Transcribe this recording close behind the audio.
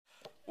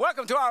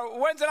Welcome to our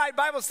Wednesday night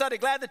Bible study.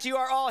 Glad that you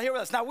are all here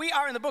with us. Now, we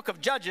are in the book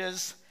of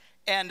Judges,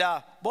 and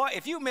boy,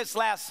 if you missed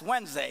last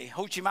Wednesday,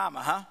 hoochie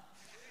mama, huh?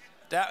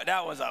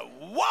 That was a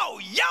whoa,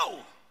 yo,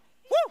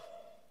 woo!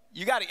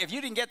 You got to, if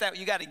you didn't get that,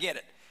 you got to get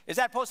it. Is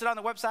that posted on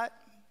the website?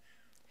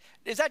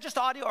 Is that just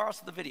audio or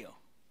also the video?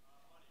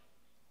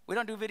 We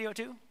don't do video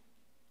too?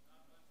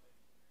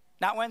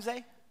 Not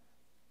Wednesday?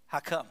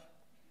 How come?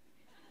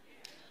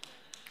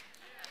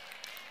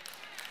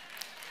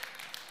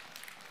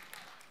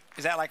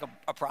 Is that like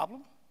a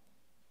problem?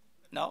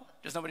 No?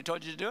 Just nobody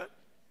told you to do it?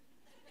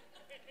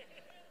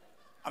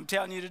 I'm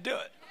telling you to do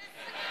it.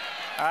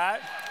 All right?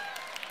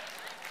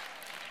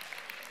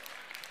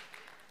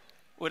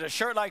 With a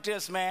shirt like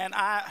this, man,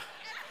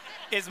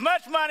 as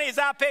much money as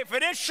I pay for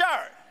this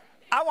shirt,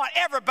 I want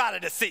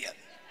everybody to see it.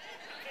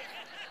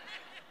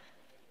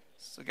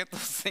 So get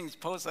those things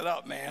posted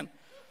up, man.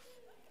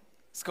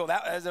 It's cool.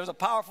 There was a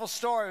powerful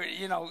story.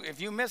 You know,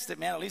 if you missed it,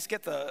 man, at least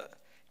get the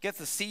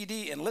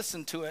CD and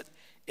listen to it.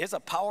 It's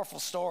a powerful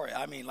story.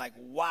 I mean, like,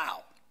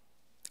 wow.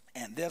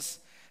 And this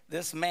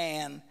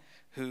man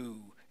who,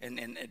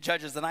 in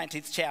Judges the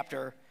 19th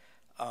chapter,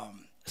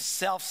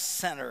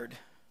 self-centered,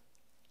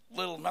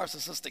 little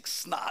narcissistic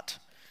snot,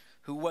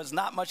 who was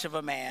not much of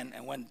a man,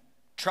 and when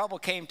trouble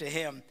came to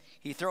him,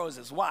 he throws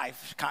his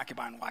wife,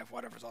 concubine wife,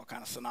 whatever's all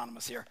kind of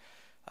synonymous here,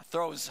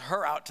 throws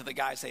her out to the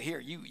guy, say,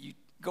 here, you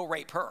go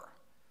rape her.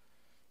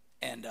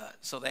 And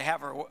so they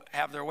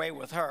have their way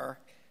with her.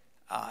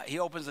 He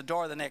opens the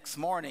door the next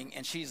morning,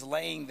 and she's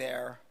laying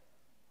there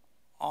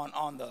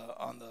on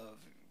the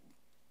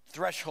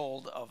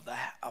threshold of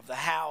the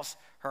house,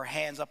 her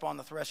hands up on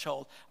the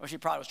threshold. Or she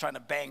probably was trying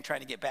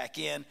to get back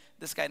in.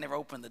 This guy never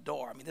opened the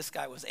door. I mean, this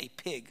guy was a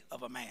pig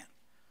of a man.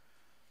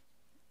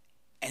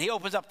 And he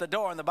opens up the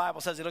door, and the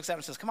Bible says, he looks at him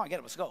and says, come on, get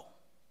up, let's go.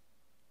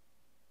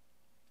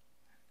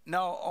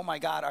 No, oh my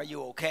God, are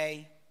you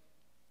okay?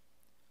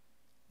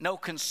 No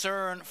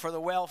concern for the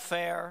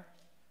welfare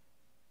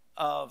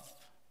of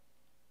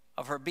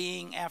her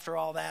being after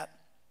all that.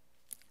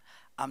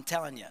 I'm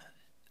telling you,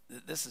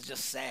 this is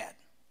just sad.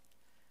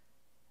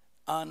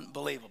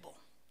 Unbelievable.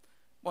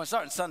 Well,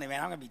 starting Sunday,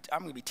 man,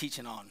 I'm gonna be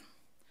teaching on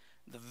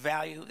the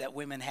value that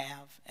women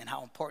have and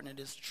how important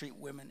it is to treat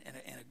women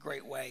in a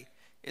great way.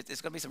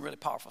 It's gonna be some really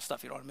powerful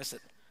stuff. You don't want to miss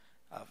it.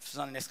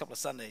 Next couple of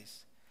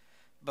Sundays.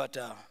 But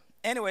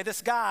anyway,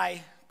 this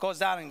guy goes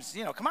down and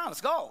come on,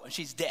 let's go, and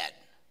she's dead.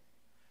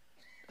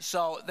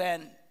 So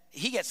then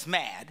he gets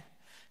mad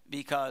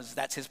because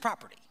that's his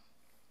property.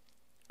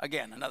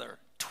 Again, another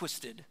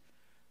twisted,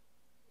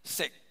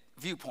 sick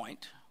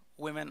viewpoint.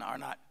 Women are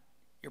not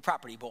your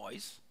property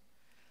boys.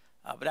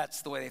 But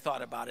that's the way they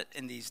thought about it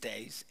in these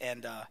days.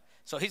 And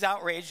so he's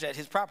outraged that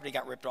his property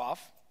got ripped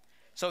off.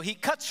 So he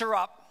cuts her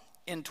up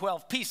in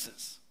 12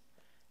 pieces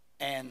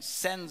and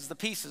sends the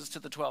pieces to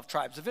the 12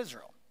 tribes of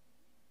Israel.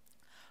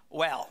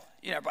 Well,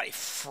 everybody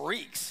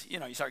freaks. You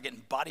start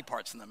getting body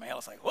parts in the mail.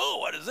 It's like, whoa,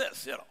 what is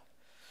this?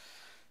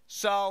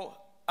 So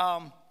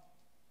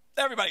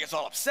everybody gets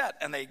all upset,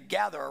 and they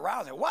gather around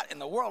and say, what in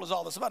the world is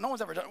all this about? No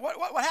one's ever done.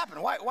 What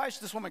happened? Why is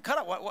this woman cut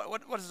up?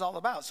 What is this all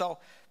about? So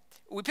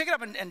we pick it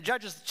up in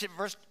Judges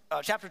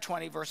chapter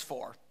 20, verse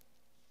 4.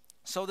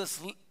 So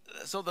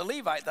the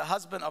Levite, the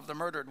husband of the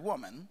murdered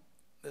woman,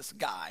 this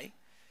guy,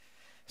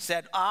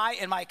 said, I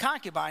and my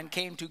concubine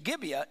came to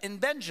Gibeah in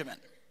Benjamin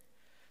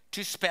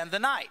to spend the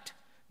night.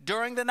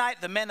 During the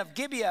night, the men of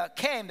Gibeah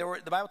came.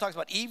 The Bible talks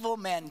about evil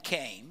men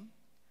came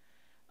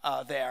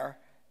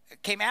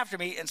came after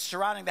me and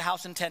surrounding the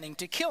house intending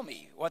to kill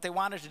me. What they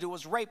wanted to do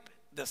was rape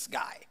this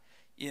guy.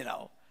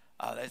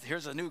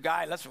 Here's a new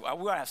guy. We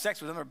want to have sex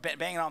with him. They're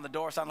banging on the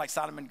door. Sound like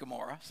Sodom and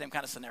Gomorrah. Same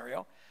kind of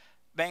scenario.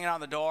 Banging on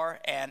the door,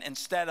 and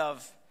instead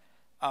of,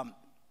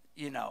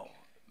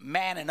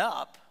 manning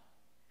up,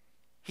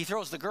 he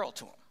throws the girl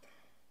to him.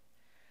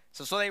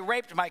 So they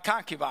raped my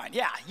concubine.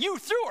 Yeah, you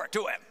threw her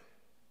to him.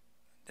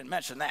 Didn't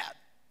mention that.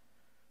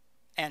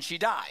 And she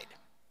died.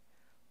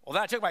 Well,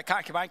 then I took my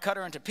concubine, cut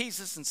her into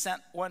pieces, and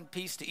sent one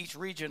piece to each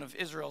region of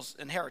Israel's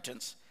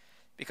inheritance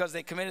because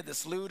they committed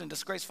this lewd and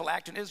disgraceful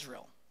act in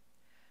Israel.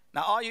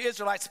 Now, all you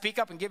Israelites, speak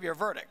up and give your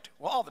verdict.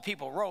 Well, all the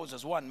people rose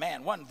as one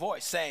man, one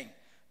voice, saying,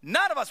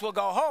 none of us will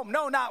go home.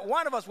 No, not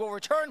one of us will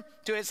return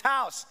to his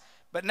house.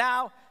 But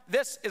now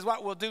this is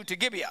what we'll do to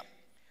Gibeah.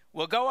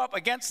 We'll go up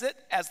against it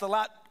as the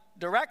lot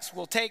directs.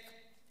 We'll take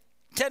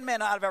 10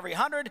 men out of every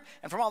 100,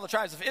 and from all the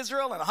tribes of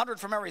Israel, and 100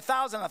 from every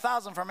 1,000,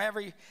 1,000 from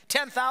every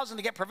 10,000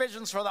 to get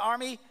provisions for the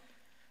army.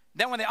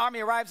 Then when the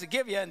army arrives at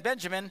Gibeah and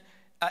Benjamin,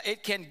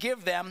 it can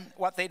give them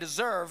what they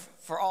deserve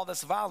for all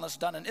this vileness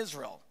done in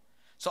Israel.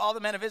 So all the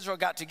men of Israel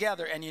got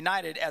together and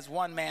united as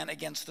one man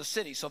against the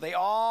city. So they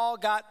all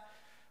got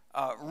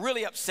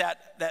really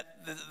upset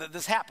that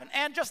this happened,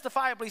 and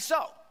justifiably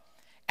so.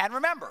 And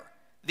remember,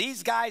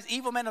 these guys,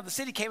 evil men of the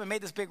city, came and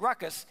made this big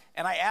ruckus,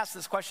 and I asked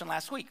this question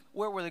last week.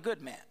 Where were the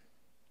good men?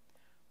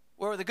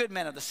 Where were the good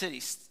men of the city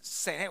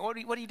saying, hey, what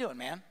are you doing,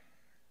 man?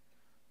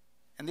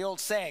 And the old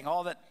saying,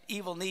 all that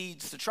evil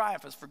needs to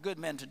triumph is for good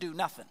men to do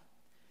nothing.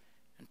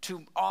 And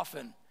too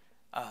often,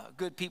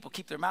 good people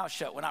keep their mouths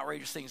shut when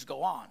outrageous things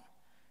go on.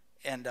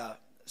 And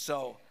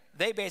so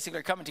they basically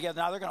are coming together.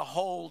 Now they're going to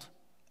hold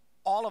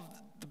all of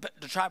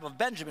the tribe of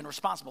Benjamin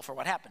responsible for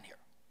what happened here.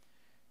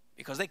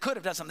 Because they could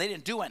have done something. They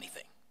didn't do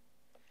anything.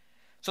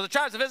 So the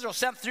tribes of Israel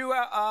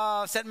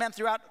sent men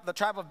throughout the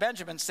tribe of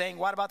Benjamin, saying,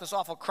 what about this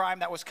awful crime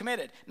that was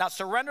committed? Now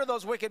surrender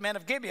those wicked men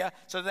of Gibeah,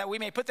 so that we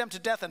may put them to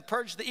death and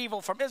purge the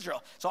evil from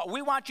Israel. So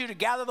we want you to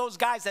gather those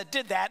guys that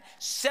did that,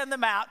 send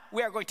them out.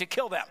 We are going to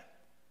kill them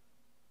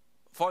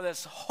for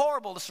this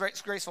horrible,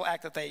 disgraceful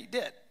act that they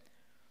did.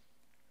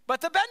 But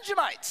the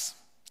Benjamites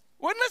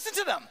wouldn't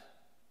listen to them.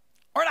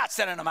 We're not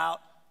sending them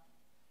out.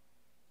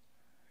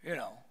 You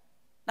know.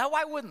 Now,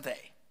 why wouldn't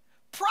they?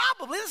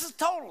 Probably, this is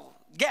total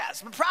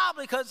guess, but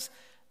probably because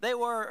they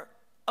were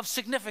of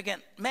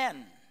significant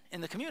men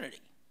in the community.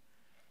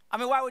 I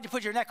mean, why would you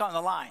put your neck on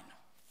the line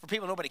for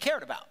people nobody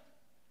cared about?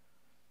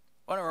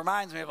 Well, it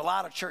reminds me of a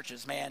lot of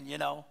churches, man, you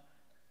know.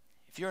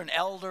 If you're an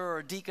elder or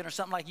a deacon or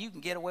something like that, you can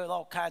get away with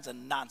all kinds of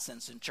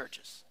nonsense in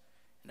churches.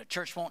 And the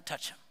church won't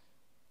touch them.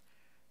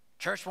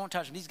 Church won't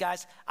touch them. These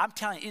guys, I'm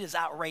telling you, it is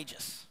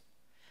outrageous.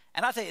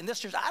 And I tell you, in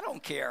this church, I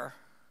don't care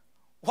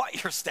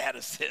what your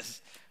status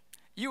is.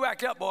 You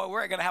act up, boy,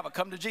 we're going to have a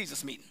come to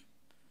Jesus meeting.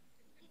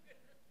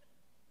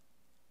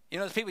 You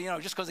know, there's people, you know,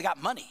 just because they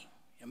got money.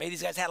 You know, maybe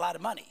these guys had a lot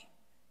of money.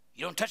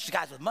 You don't touch the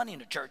guys with money in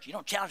the church. You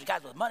don't challenge the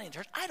guys with money in the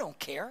church. I don't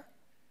care.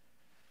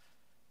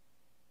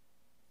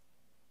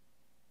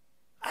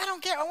 I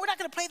don't care. We're not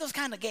going to play those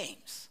kind of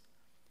games.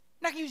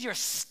 We're not going to use your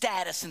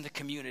status in the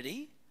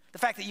community, the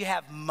fact that you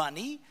have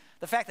money,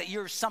 the fact that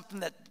you're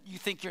something that you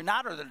think you're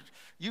not, or that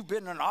you've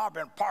been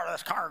part of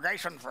this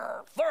congregation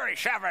for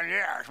 37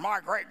 years. My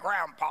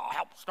great-grandpa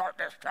helped start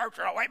this church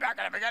way back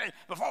in the beginning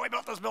before we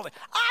built this building.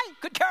 I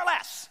could care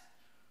less.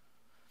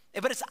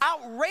 But it's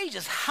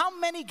outrageous how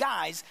many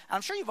guys,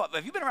 I'm sure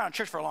if you've been around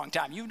church for a long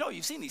time, you know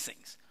you've seen these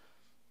things.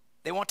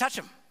 They won't touch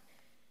them.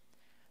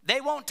 They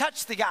won't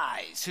touch the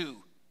guys who,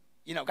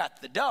 you know, got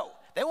the dough.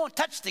 They won't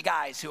touch the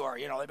guys who are,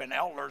 you know, they've been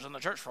elders in the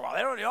church for a while.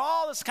 They don't do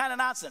all this kind of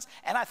nonsense.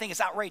 And I think it's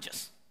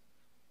outrageous.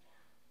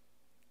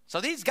 So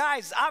these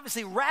guys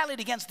obviously rallied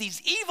against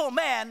these evil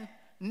men,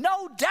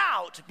 no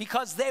doubt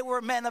because they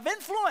were men of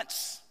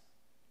influence.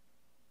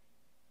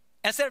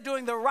 Instead of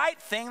doing the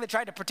right thing, they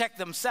tried to protect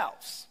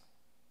themselves.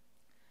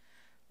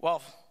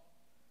 Well,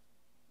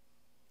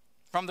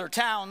 from their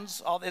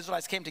towns, all the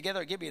Israelites came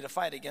together at Gibeah to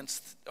fight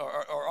against,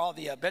 or all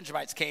the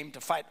Benjamites came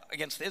to fight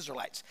against the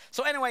Israelites.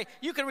 So anyway,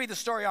 you can read the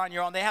story on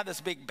your own. They have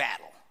this big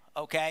battle,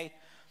 okay?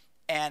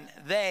 And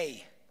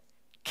they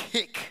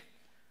kick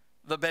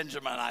the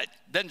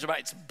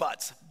Benjamites'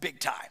 butts big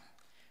time.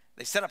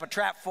 They set up a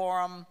trap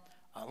for them,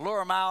 lure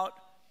them out,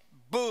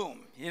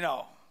 boom, you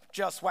know,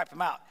 just wipe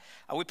them out.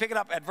 We pick it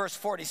up at verse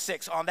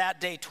 46. On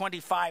that day,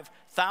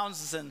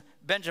 25,000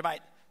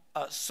 Benjamite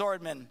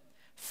swordmen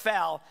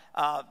fell.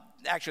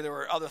 Actually, there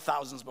were other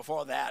thousands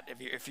before that,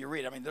 if you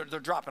read. I mean, they're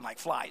dropping like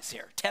flies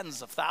here.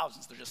 Tens of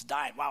thousands, they're just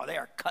dying. Wow, they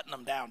are cutting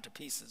them down to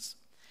pieces.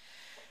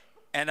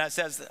 And it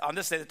says, on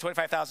this day, the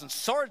 25,000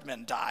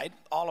 swordmen died.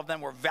 All of them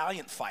were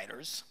valiant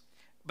fighters.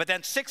 But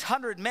then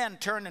 600 men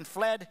turned and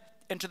fled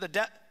into the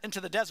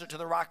desert to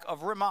the rock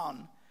of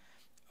Rimmon,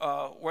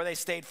 where they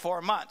stayed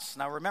 4 months.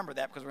 Now remember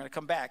that, because we're going to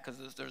come back,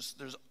 because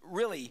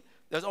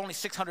there's only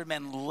 600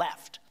 men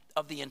left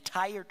of the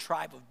entire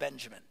tribe of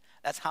Benjamin.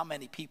 That's how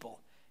many people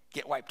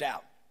get wiped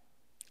out.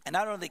 And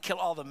not only did they kill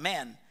all the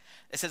men,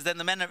 it says, then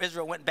the men of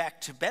Israel went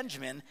back to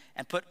Benjamin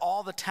and put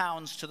all the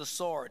towns to the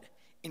sword,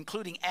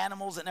 including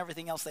animals and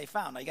everything else they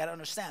found. Now you got to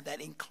understand,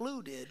 that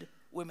included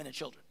women and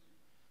children.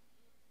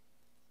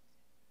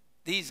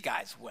 These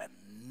guys went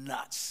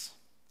nuts.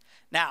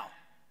 Now,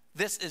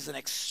 this is an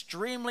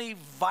extremely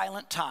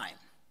violent time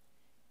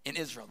in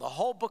Israel. The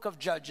whole book of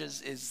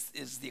Judges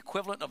is the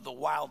equivalent of the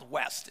Wild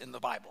West in the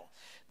Bible.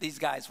 These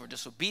guys were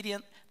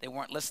disobedient. They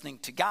weren't listening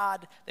to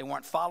God. They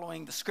weren't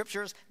following the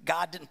scriptures.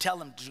 God didn't tell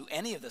them to do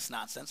any of this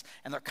nonsense.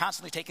 And they're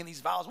constantly taking these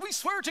vows. We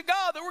swear to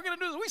God that we're going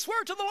to do this. We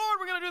swear to the Lord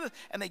we're going to do this.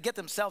 And they get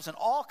themselves in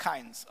all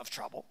kinds of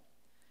trouble.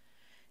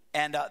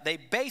 And they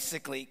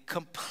basically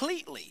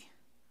completely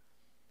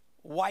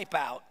wipe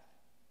out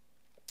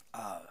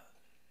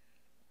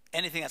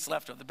anything that's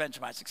left of the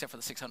Benjamites except for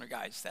the 600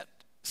 guys that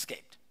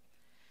escaped.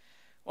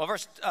 Well,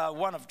 verse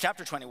 1 of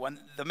chapter 21,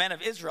 the men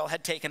of Israel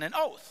had taken an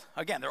oath.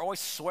 Again, they're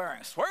always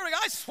swearing. Swear to God,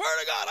 I swear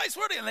to God, I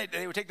swear to God. And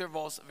they would take their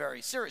vows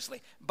very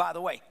seriously. By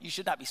the way, you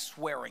should not be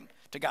swearing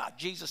to God.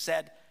 Jesus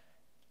said,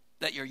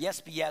 let your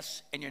yes be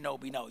yes and your no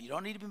be no. You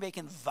don't need to be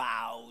making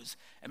vows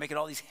and making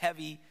all these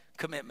heavy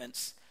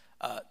commitments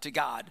to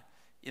God.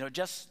 You know,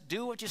 just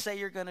do what you say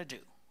you're going to do.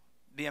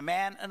 Be a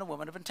man and a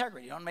woman of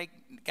integrity. You don't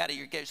get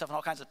yourself in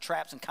all kinds of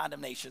traps and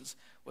condemnations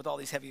with all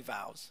these heavy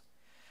vows.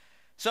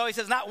 So he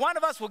says, not one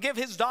of us will give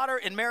his daughter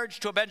in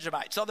marriage to a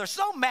Benjamite. So they're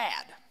so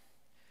mad.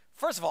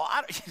 First of all,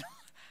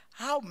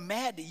 how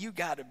mad do you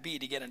got to be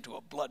to get into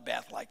a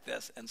bloodbath like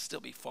this and still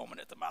be foaming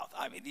at the mouth?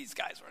 I mean, these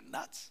guys were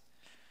nuts.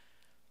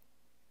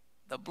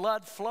 The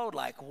blood flowed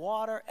like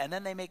water, and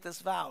then they make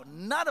this vow.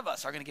 None of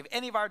us are going to give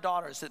any of our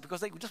daughters,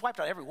 because they just wiped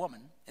out every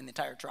woman in the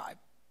entire tribe.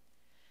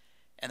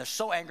 And they're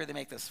so angry they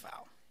make this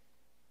vow.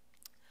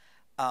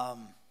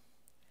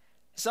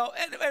 So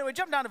anyway,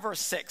 jump down to verse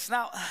 6.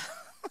 Now,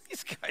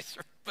 these guys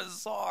are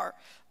bizarre.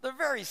 They're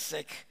very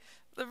sick.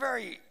 They're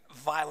very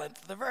violent.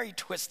 They're very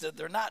twisted.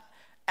 They're not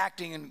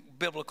acting in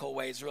biblical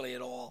ways really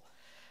at all.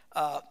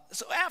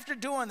 So after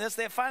doing this,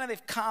 they've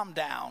calmed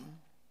down.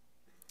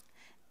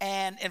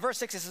 And in verse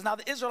 6 it says, now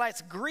the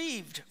Israelites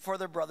grieved for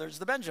their brothers,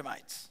 the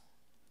Benjamites.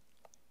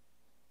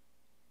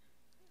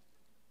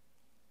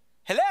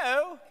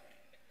 Hello?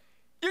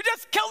 You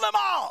just killed them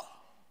all.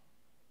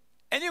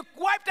 And you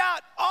wiped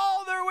out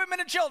all their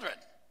women and children.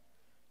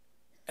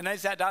 And they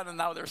sat down and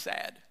now they're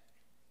sad.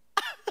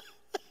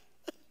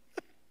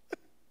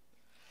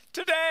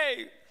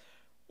 Today,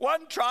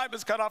 one tribe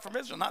is cut off from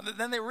Israel. Now,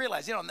 then they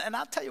realize, and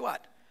I'll tell you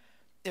what,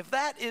 if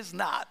that is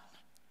not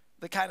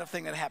the kind of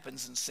thing that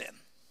happens in sin,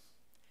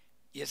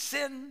 you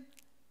sin,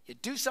 you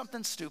do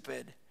something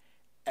stupid,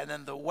 and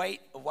then the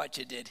weight of what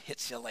you did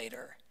hits you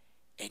later,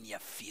 and you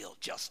feel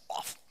just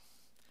awful.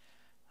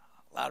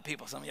 A lot of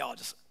people, some of y'all are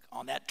just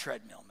on that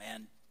treadmill,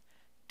 man,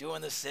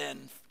 doing the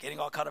sin, getting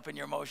all caught up in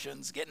your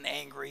emotions, getting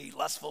angry,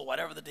 lustful,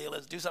 whatever the deal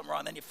is, do something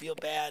wrong, then you feel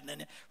bad, and then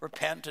you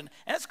repent, and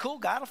it's cool,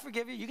 God will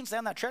forgive you. You can stay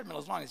on that treadmill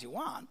as long as you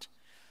want.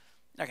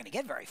 You're not going to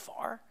get very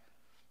far,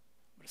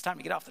 but it's time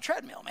to get off the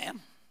treadmill,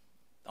 man.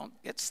 Don't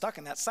get stuck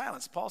in that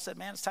silence. Paul said,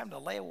 man, it's time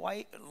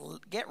to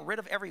get rid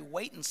of every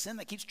weight and sin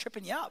that keeps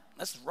tripping you up.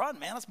 Let's run,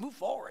 man. Let's move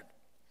forward.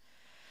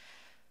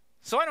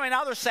 So anyway,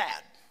 now they're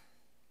sad.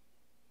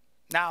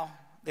 Now,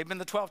 they've been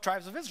the 12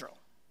 tribes of Israel.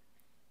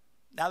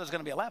 Now there's going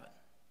to be 11.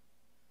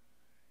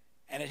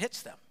 And it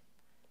hits them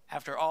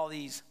after all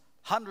these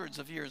hundreds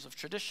of years of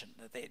tradition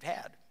that they've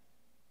had.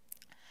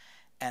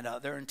 And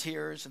they're in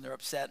tears and they're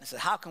upset. And they said,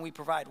 how can we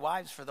provide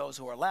wives for those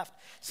who are left,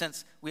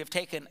 since we have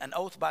taken an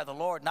oath by the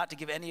Lord not to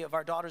give any of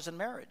our daughters in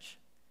marriage?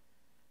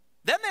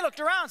 Then they looked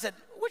around and said,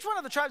 which one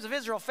of the tribes of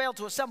Israel failed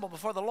to assemble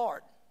before the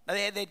Lord? Now,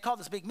 they'd called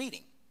this big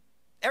meeting.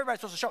 Everybody's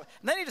supposed to show up.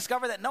 And then he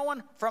discovered that no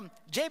one from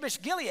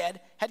Jabesh Gilead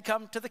had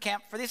come to the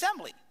camp for the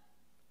assembly.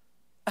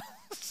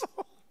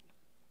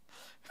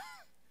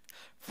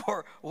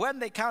 For when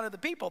they counted the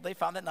people, they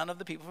found that none of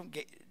the people from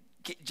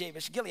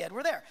Jabesh Gilead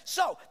were there.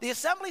 So the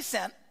assembly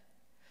sent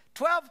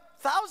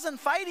 12,000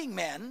 fighting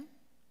men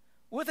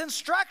with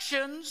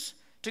instructions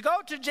to go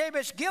to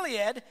Jabesh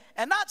Gilead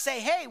and not say,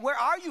 hey, where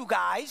are you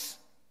guys?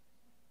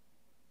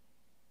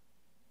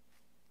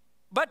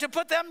 But to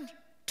put them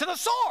to the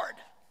sword.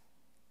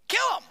 Kill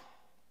them,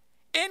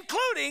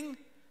 including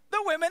the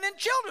women and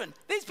children.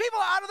 These people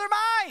are out of their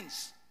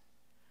minds.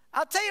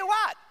 I'll tell you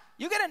what,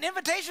 you get an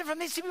invitation from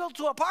these people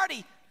to a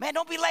party, man,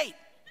 don't be late.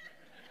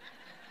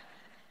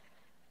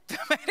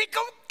 Man, they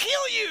go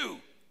kill you.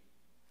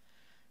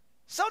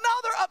 So now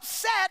they're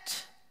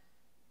upset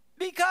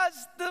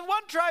because the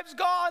one tribe's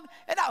gone,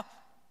 and now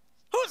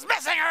who's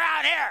messing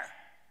around here?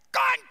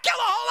 Go and kill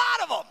a whole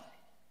lot of them.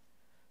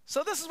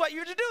 So this is what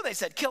you're to do, they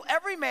said. Kill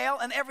every male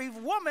and every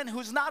woman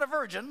who's not a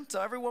virgin.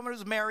 So every woman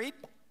who's married,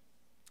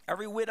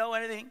 every widow,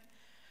 anything.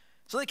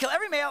 So they kill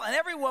every male and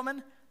every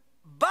woman,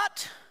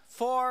 but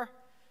for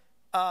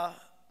the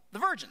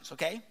virgins,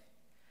 okay?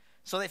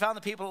 So they found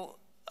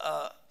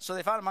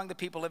among the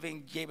people living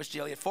in Jabesh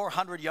Gilead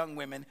 400 young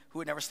women who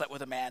had never slept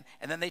with a man,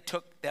 and then they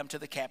took them to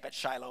the camp at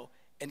Shiloh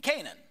in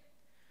Canaan.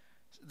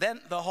 Then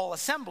the whole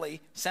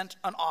assembly sent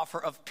an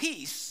offer of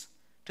peace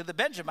to the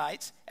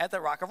Benjamites at the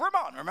rock of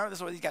Rimmon. Remember, this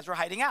is where these guys were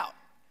hiding out.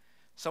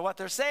 So what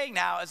they're saying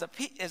now is a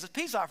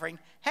peace offering.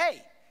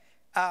 Hey,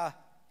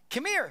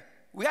 come here.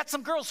 We got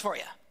some girls for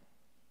you.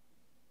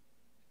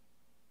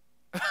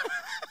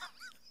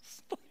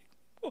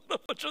 What a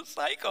bunch of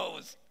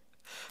psychos.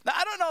 Now,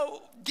 I don't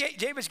know,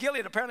 Jabesh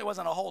Gilead apparently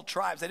wasn't a whole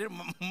tribe. So they didn't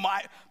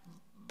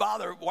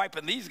bother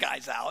wiping these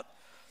guys out,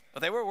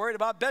 but they were worried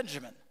about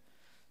Benjamin.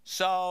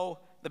 So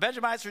the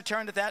Benjamites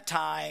returned at that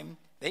time.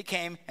 They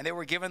came and they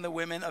were given the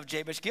women of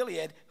Jabesh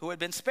Gilead who had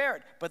been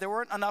spared, but there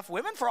weren't enough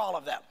women for all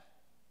of them.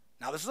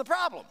 Now this is the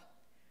problem.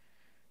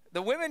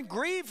 The women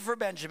grieved for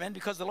Benjamin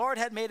because the Lord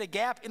had made a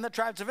gap in the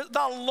tribes of Israel.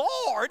 The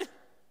Lord.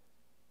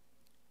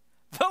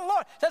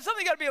 That's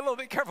something you got to be a little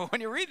bit careful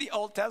when you read the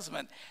Old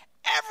Testament.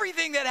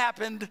 Everything that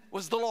happened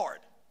was the Lord.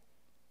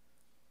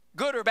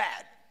 Good or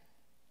bad.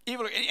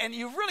 Evil, and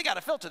you've really got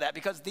to filter that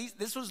because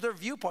this was their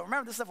viewpoint.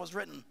 Remember, this stuff was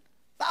written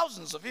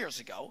thousands of years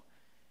ago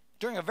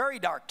during a very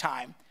dark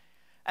time.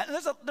 And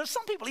there's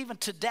some people even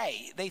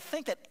today, they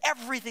think that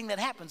everything that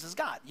happens is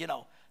God. You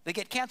know, they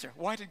get cancer.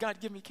 Why did God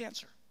give me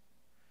cancer?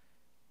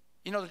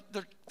 You know,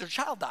 their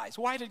child dies.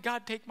 Why did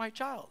God take my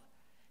child?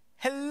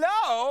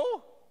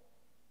 Hello?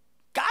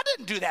 God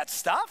didn't do that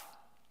stuff.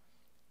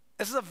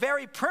 This is a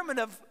very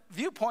primitive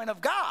viewpoint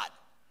of God.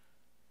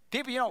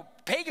 People, you know,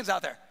 pagans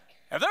out there.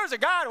 If there's a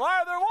God, why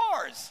are there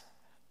wars?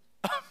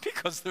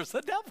 Because there's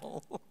a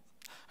devil.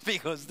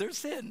 Because there's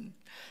sin.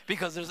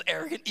 Because there's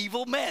arrogant,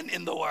 evil men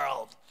in the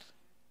world.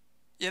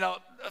 You know,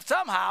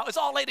 somehow it's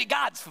all laid at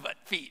God's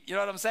feet. You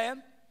know what I'm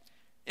saying?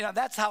 You know,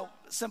 that's how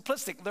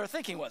simplistic their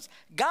thinking was.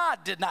 God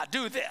did not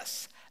do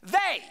this.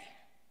 They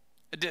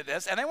did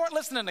this, and they weren't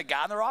listening to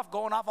God. They're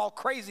going off all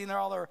crazy in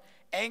all their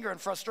anger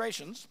and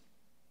frustrations.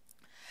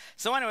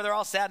 So anyway, they're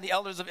all sad, and the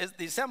elders of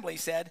the assembly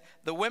said,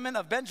 with the women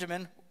of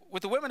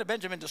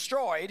Benjamin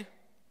destroyed,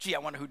 gee, I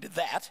wonder who did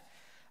that.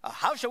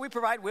 How shall we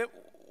provide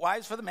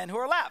wives for the men who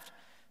are left?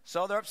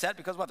 So they're upset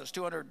because, there's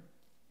 200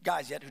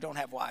 guys yet who don't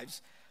have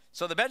wives.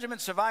 So the Benjamin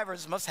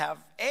survivors must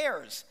have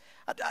heirs.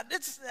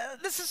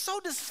 This is so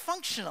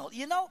dysfunctional,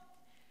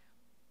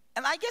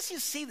 And I guess you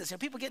see this.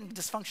 People get in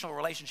dysfunctional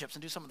relationships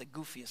and do some of the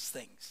goofiest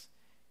things.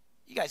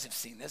 You guys have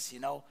seen this,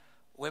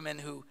 women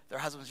who their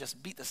husbands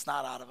just beat the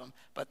snot out of them,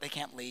 but they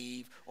can't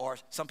leave. Or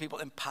some people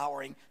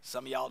empowering,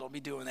 some of y'all don't be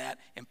doing that,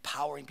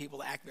 empowering people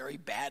to act very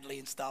badly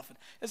and stuff. And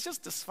it's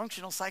just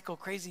dysfunctional, psycho,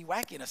 crazy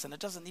wackiness, and it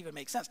doesn't even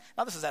make sense.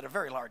 Now, this is at a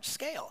very large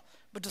scale,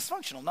 but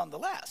dysfunctional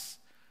nonetheless.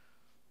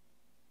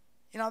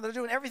 They're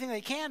doing everything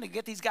they can to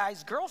get these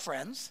guys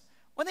girlfriends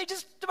when they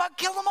just about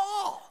kill them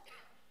all.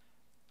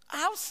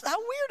 How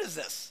weird is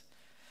this?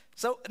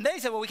 So they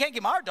said, we can't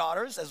give them our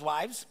daughters as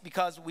wives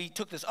because we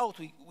took this oath.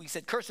 We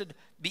said, cursed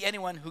be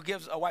anyone who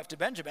gives a wife to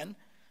Benjamin.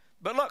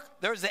 But look,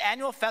 there's the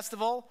annual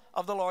festival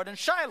of the Lord in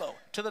Shiloh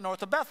to the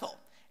north of Bethel,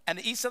 and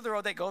the east of the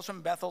road that goes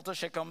from Bethel to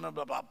Shechem, blah,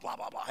 blah, blah, blah,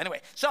 blah, blah.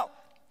 Anyway, so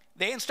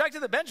they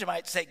instructed the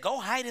Benjamites to say, go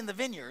hide in the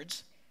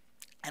vineyards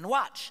and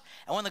watch.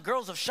 And when the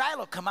girls of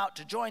Shiloh come out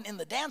to join in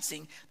the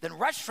dancing, then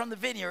rush from the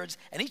vineyards,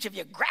 and each of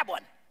you grab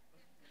one.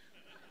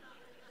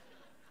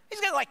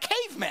 These guys are like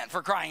cavemen,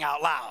 for crying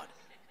out loud.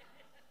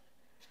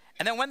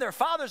 And then when their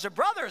fathers or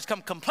brothers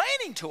come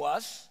complaining to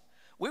us,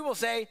 we will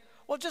say,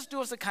 just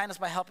do us a kindness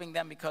by helping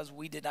them because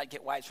we did not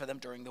get wives for them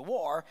during the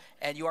war,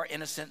 and you are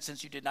innocent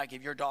since you did not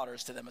give your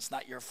daughters to them. It's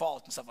not your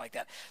fault and stuff like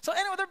that. So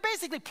anyway, they're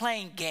basically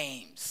playing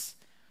games.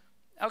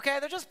 Okay,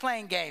 they're just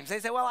playing games. They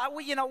say,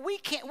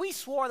 we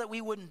swore that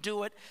we wouldn't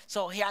do it.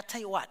 So here, I'll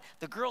tell you what,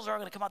 the girls are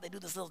going to come out. They do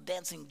this little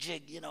dancing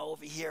jig,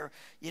 over here,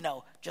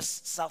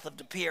 just south of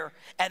De Pere.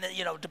 And then,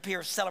 De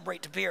Pere,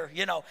 celebrate De Pere,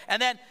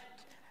 And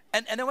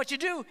then what you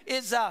do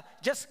is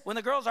just when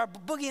the girls are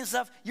boogieing and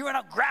stuff, you run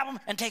out, grab them,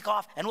 and take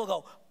off. And we'll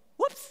go,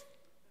 whoops.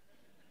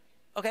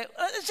 Okay,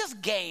 it's just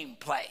game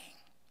playing.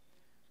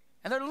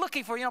 And they're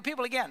looking for,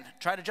 people, again,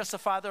 try to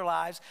justify their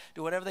lives,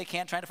 do whatever they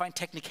can, trying to find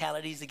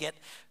technicalities to get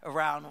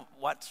around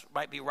what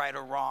might be right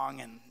or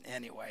wrong. And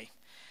anyway,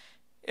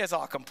 it's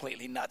all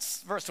completely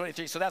nuts. Verse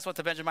 23, so that's what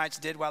the Benjamites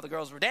did while the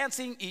girls were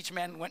dancing. Each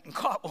man went and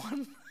caught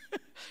one.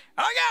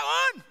 I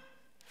got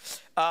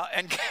one!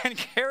 And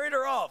carried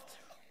her off.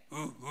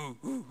 Ooh, ooh,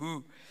 ooh,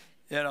 ooh.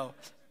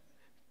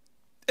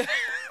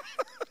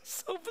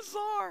 So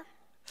bizarre.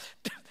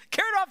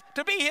 Carried off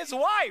to be his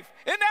wife.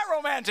 Isn't that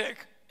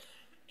romantic?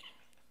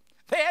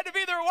 They had to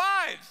be their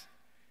wives.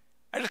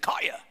 I just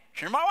caught you.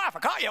 You're my wife. I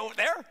caught you over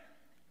there.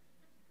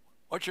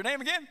 What's your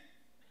name again?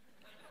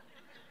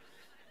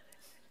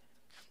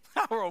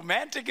 How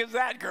romantic is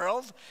that,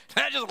 girls? Did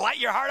that just light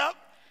your heart up?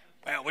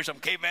 Man, I wish some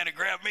caveman had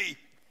grabbed me.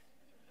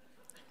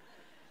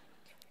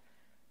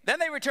 Then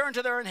they returned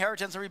to their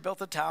inheritance and rebuilt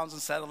the towns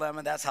and settled them,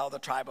 and that's how the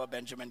tribe of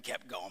Benjamin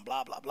kept going,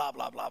 blah, blah, blah,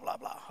 blah, blah, blah,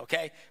 blah,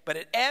 okay? But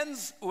it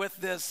ends with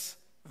this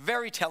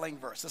very telling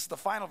verse. This is the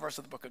final verse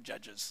of the book of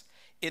Judges.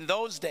 In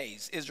those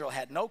days, Israel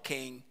had no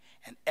king,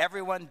 and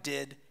everyone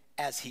did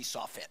as he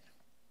saw fit.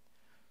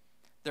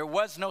 There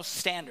was no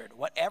standard.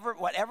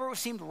 Whatever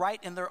seemed right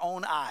in their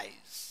own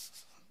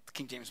eyes, the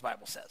King James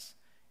Bible says.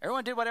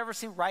 Everyone did whatever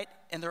seemed right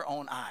in their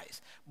own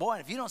eyes. Boy,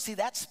 if you don't see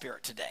that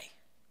spirit today,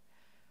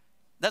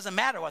 doesn't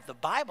matter what the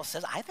Bible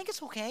says, I think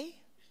it's okay.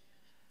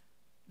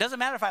 Doesn't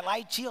matter if I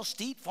lie, cheat,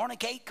 steal,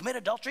 fornicate, commit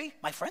adultery.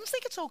 My friends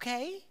think it's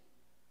okay.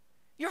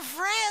 Your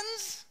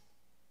friends.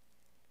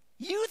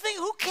 You think,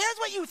 who cares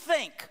what you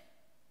think?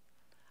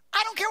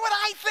 I don't care what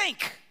I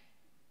think.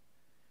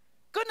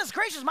 Goodness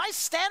gracious, my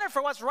standard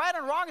for what's right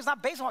and wrong is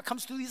not based on what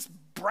comes through this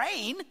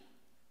brain,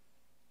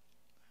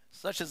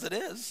 such as it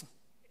is.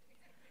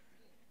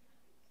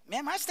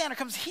 Man, my standard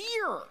comes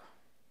here.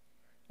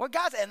 What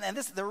God's, and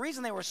this, the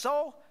reason they were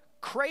so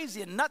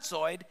crazy and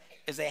nutsoid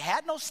is they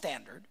had no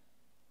standard.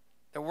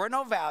 There were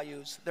no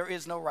values. There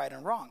is no right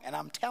and wrong. And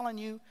I'm telling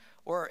you,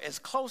 we're as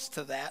close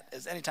to that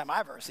as any time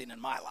I've ever seen in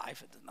my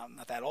life. I'm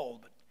not that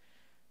old, but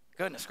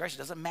goodness gracious, it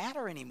doesn't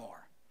matter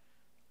anymore.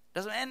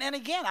 And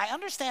again, I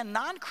understand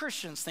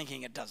non-Christians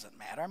thinking it doesn't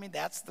matter. I mean,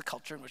 that's the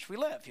culture in which we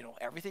live.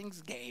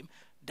 Everything's game,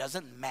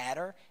 doesn't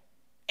matter.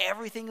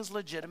 Everything is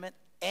legitimate.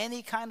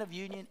 Any kind of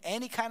union,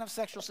 any kind of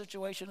sexual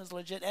situation is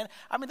legit. And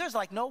I mean, there's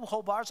like no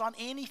hold bars on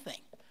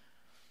anything.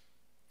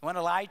 You want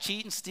to lie,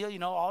 cheat, and steal,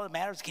 all that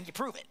matters, can you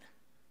prove it?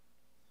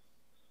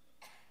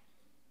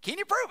 Can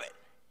you prove it?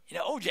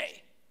 OJ.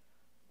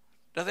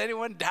 Does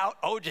anyone doubt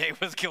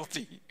OJ was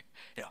guilty?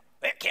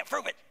 They can't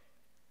prove it.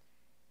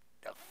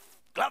 The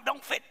glove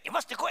don't fit. You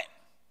must have quit.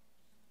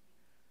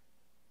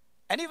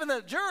 And even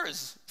the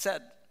jurors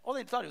said,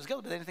 they thought he was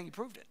guilty, but they didn't think he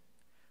proved it.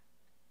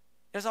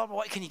 It's all about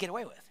what can you get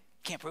away with?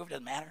 Can't prove it,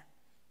 doesn't matter.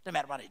 Doesn't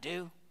matter what I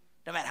do.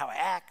 Doesn't matter how I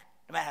act.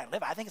 Doesn't matter how I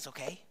live. I think it's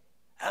okay.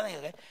 I think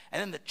it's okay.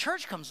 And then the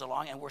church comes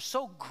along, and we're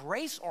so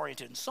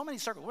grace-oriented in so many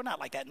circles. We're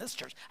not like that in this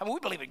church. I mean, we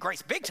believe in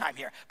grace big time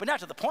here, but not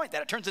to the point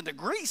that it turns into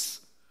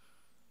grease.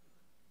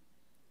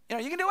 You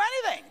can do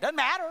anything. Doesn't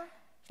matter,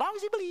 as long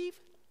as you believe.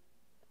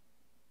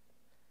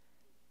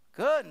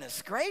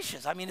 Goodness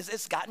gracious. I mean,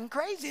 it's gotten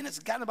crazy, and it's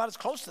gotten about as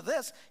close to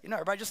this. You know,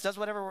 everybody just does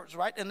whatever is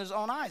right in his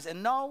own eyes.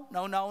 And no.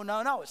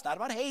 It's not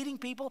about hating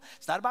people.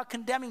 It's not about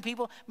condemning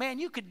people. Man,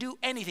 you could do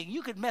anything.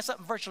 You could mess up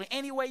in virtually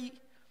any way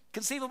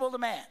conceivable to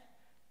man.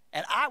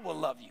 And I will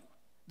love you.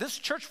 This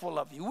church will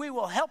love you. We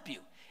will help you.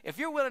 If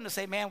you're willing to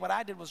say, man, what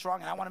I did was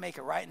wrong, and I want to make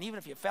it right, and even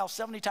if you fell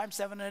 70 times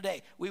 7 in a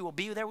day, we will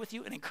be there with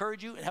you and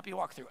encourage you and help you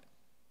walk through it.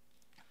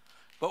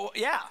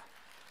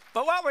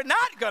 But what we're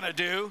not going to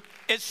do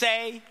is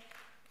say,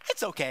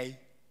 it's okay.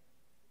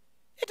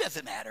 It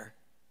doesn't matter.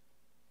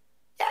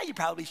 Yeah, you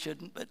probably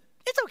shouldn't, but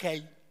it's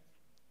okay.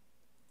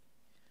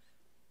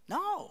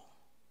 No.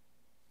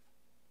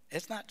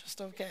 It's not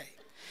just okay.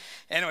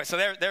 Anyway, so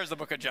there's the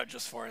book of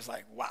Judges for us.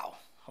 Like, wow,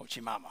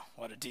 Hochi Mama,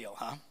 what a deal,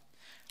 huh?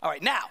 All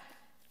right, now,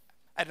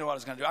 I didn't know what I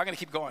was going to do. I'm going to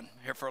keep going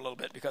here for a little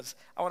bit because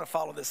I want to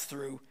follow this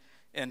through.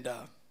 And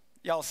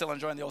y'all still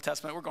enjoying the Old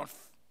Testament?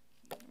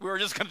 We were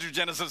just going to do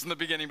Genesis in the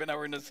beginning, but now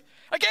we're in this.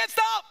 I can't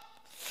stop.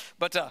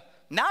 But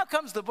now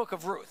comes the book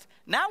of Ruth.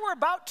 Now we're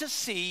about to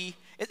see,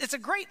 it's a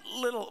great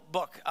little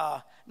book.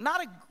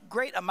 Not a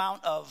great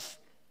amount of,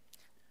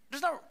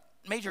 there's no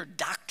major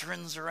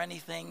doctrines or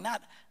anything.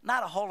 Not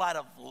a whole lot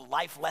of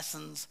life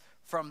lessons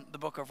from the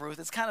book of Ruth.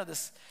 It's kind of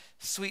this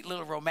sweet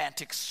little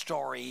romantic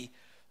story,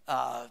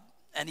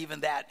 and even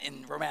that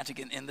in romantic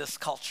in this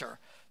culture.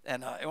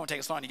 And it won't take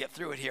us long to get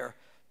through it here.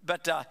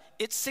 But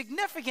it's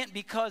significant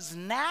because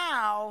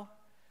now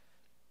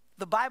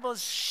the Bible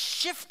is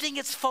shifting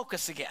its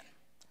focus again.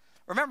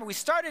 Remember, we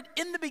started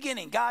in the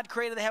beginning. God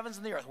created the heavens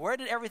and the earth. Where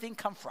did everything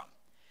come from?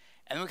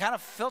 And then we kind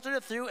of filtered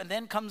it through, and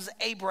then comes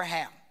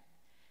Abraham.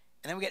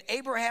 And then we get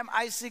Abraham,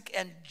 Isaac,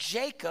 and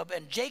Jacob.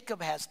 And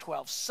Jacob has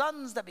 12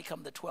 sons that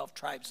become the 12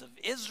 tribes of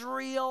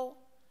Israel.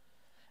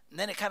 And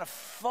then it kind of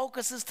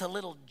focuses to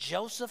little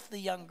Joseph, the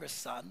younger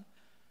son,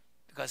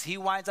 because he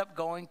winds up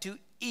going to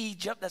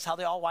Egypt. That's how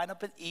they all wind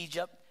up in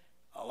Egypt.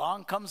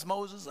 Along comes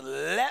Moses,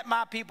 let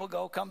my people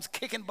go, comes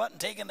kicking butt and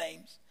taking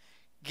names,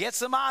 gets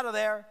them out of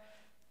there,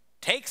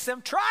 takes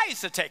them,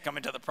 tries to take them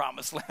into the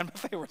promised land,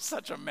 but they were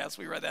such a mess.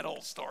 We read that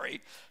whole story.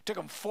 It took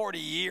them 40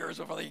 years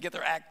before they could get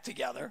their act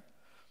together,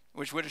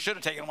 which should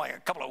have taken them like a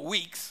couple of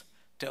weeks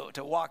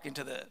to walk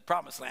into the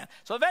promised land.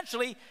 So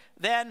eventually,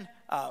 then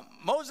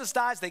Moses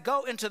dies. They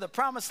go into the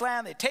promised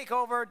land. They take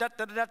over,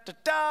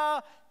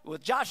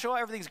 with Joshua.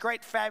 Everything's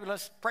great,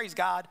 fabulous, praise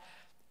God.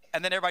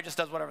 And then everybody just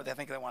does whatever they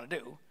think they want to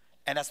do.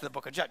 And that's the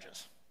book of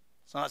Judges.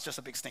 So that's just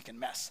a big stinking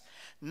mess.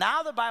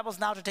 Now the Bible's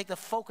now to take the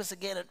focus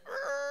again. And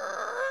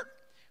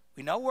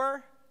we know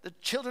where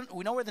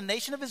the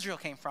nation of Israel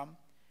came from.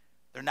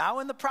 They're now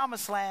in the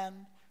promised land.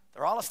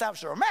 They're all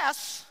established. They're a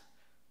mess,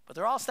 but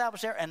they're all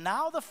established there. And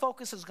now the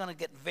focus is going to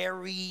get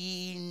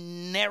very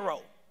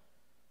narrow.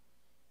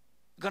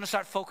 We're going to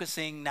start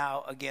focusing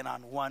now again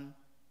on one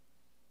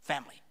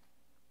family.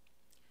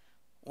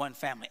 One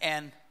family.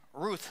 And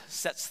Ruth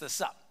sets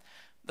this up.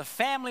 The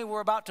family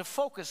we're about to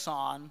focus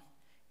on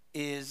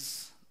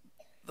is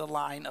the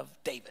line of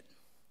David,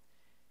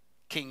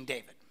 King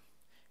David.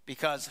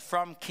 Because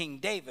from King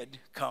David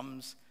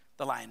comes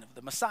the line of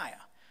the Messiah.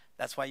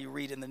 That's why you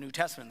read in the New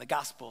Testament, the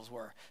Gospels,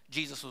 where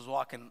Jesus was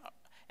walking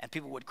and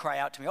people would cry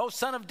out to me, "Oh,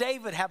 son of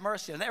David, have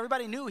mercy." And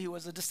everybody knew he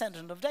was a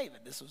descendant of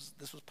David. This was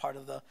part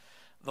of the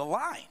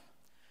line.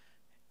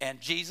 And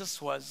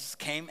Jesus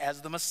came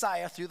as the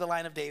Messiah through the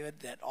line of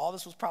David, that all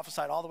this was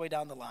prophesied all the way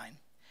down the line.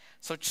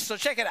 So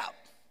check it out.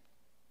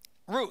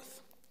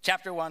 Ruth,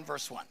 chapter 1,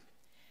 verse 1.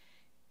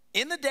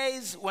 In the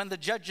days when the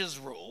judges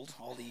ruled,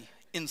 all the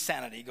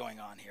insanity going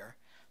on here,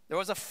 there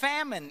was a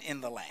famine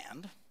in the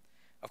land.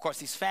 Of course,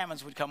 these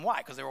famines would come, why?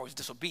 Because they were always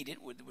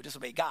disobedient, would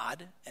disobey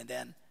God, and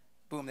then,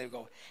 boom, they would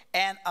go.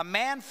 And a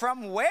man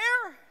from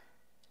where?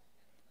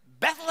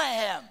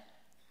 Bethlehem.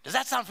 Does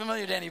that sound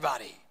familiar to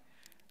anybody?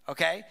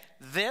 Okay,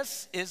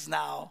 this is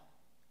now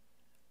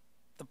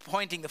the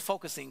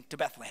focusing to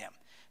Bethlehem.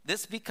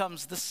 This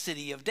becomes the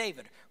city of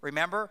David.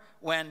 Remember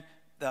when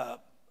the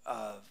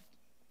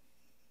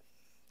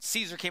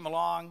Caesar came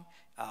along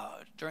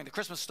during the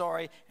Christmas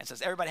story and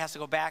says everybody has to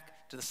go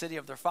back to the city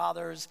of their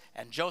fathers,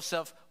 and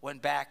Joseph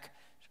went back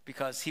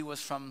because he was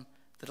from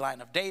the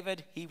line of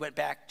David. He went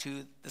back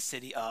to the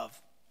city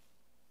of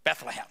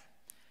Bethlehem.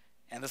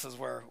 And this is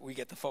where we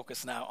get the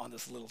focus now on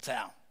this little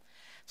town.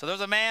 So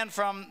there's a man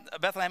from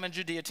Bethlehem in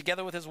Judea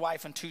together with his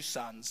wife and 2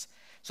 sons.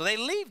 So they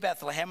leave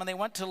Bethlehem and they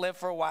went to live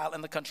for a while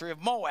in the country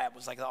of Moab. It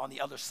was like on the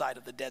other side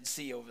of the Dead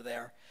Sea over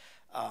there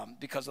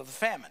because of the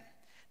famine.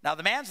 Now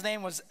the man's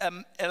name was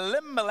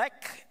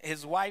Elimelech.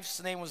 His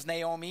wife's name was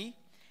Naomi.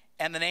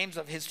 And the names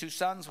of his 2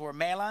 sons were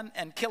Mahlon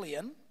and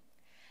Chilion.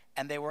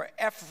 And they were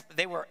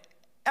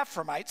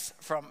Ephraimites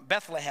from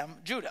Bethlehem,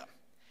 Judah,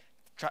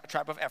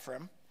 tribe of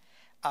Ephraim.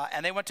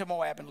 And they went to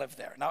Moab and lived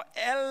there. Now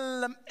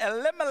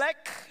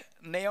Elimelech,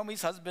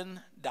 Naomi's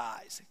husband,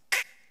 dies.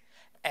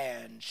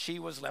 And she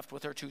was left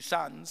with her 2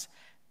 sons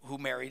who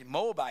married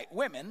Moabite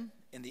women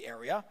in the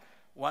area.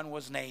 One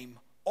was named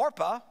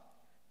Orpah,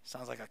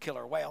 sounds like a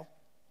killer whale,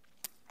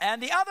 and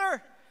the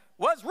other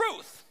was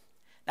Ruth.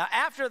 Now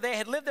after they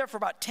had lived there for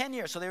about 10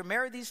 years, so they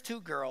married these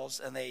 2 girls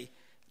and they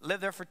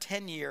lived there for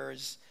 10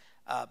 years.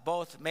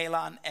 Both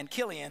Mahlon and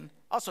Chilion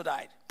also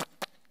died. So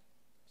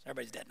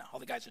everybody's dead now. All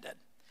the guys are dead.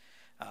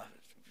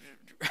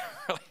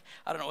 Really,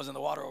 I don't know what was in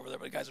the water over there,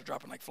 but the guys are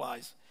dropping like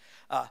flies.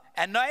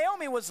 And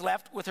Naomi was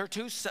left with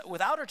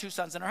without her 2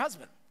 sons and her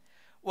husband.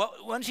 Well,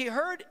 when she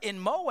heard in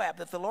Moab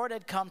that the Lord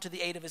had come to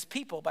the aid of his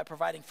people by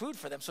providing food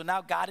for them, so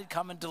now God had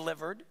come and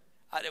delivered.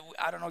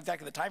 I don't know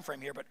exactly the time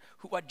frame here, but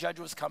what judge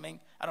was coming?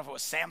 I don't know if it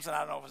was Samson. I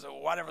don't know if it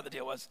was whatever the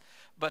deal was.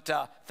 But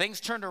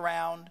things turned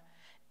around,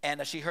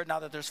 and she heard now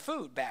that there's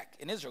food back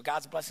in Israel.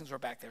 God's blessings were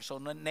back there. So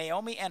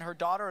Naomi and her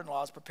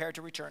daughter-in-laws prepared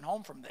to return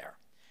home from there.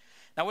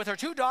 Now, with her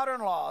 2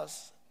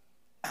 daughter-in-laws,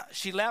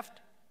 she left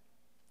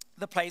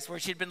the place where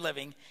she'd been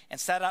living and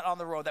set out on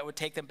the road that would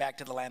take them back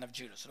to the land of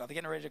Judah. So now they're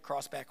getting ready to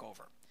cross back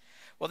over.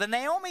 Well, then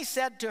Naomi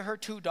said to her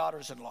 2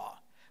 daughters-in-law,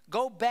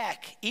 "Go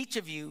back, each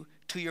of you,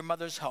 to your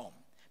mother's home.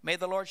 May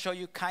the Lord show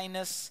you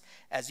kindness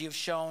as you've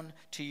shown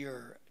to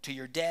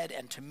your dead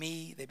and to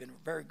me." They've been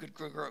very good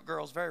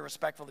girls, very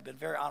respectful. They've been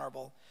very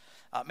honorable.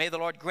 "May the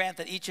Lord grant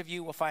that each of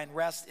you will find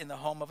rest in the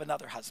home of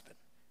another husband."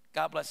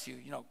 God bless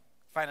you.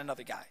 Find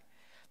another guy.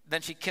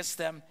 Then she kissed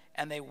them,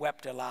 and they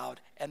wept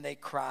aloud, and they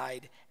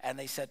cried, and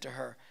they said to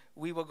her,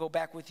 "We will go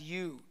back with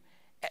you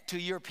to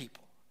your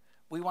people.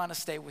 We want to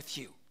stay with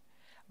you."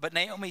 But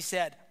Naomi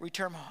said,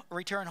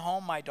 Return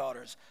home, my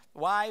daughters.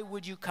 Why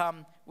would you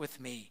come with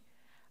me?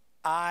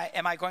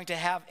 Am I going to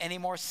have any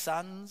more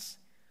sons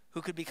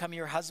who could become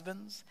your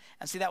husbands?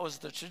 And see, that was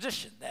the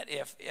tradition, that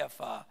if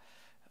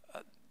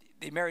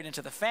they married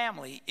into the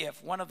family,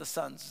 if one of the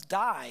sons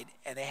died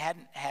and they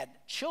hadn't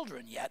had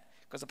children yet,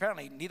 because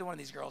apparently neither one of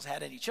these girls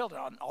had any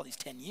children on all these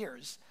 10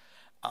 years,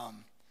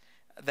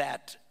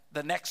 that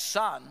the next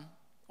son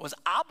was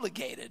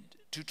obligated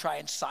to try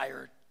and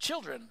sire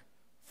children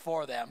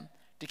for them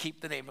to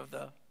keep the name of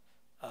the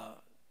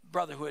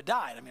brother who had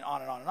died. I mean,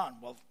 on and on and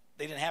on. Well,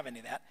 they didn't have any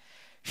of that.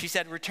 She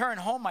said, "Return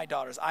home, my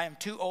daughters. I am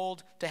too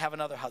old to have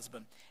another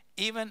husband.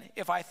 Even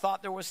if I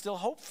thought there was still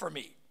hope for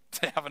me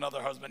to have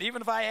another husband,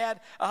 even if I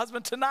had a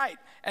husband tonight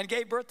and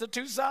gave birth to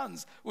 2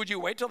 sons, would you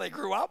wait till they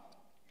grew up?"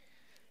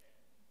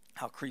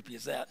 How creepy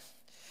is that?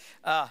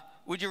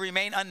 "Would you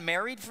remain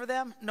unmarried for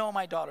them? No,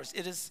 my daughters,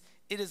 it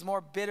is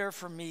more bitter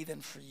for me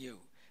than for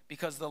you,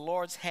 because the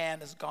Lord's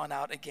hand has gone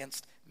out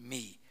against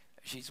me."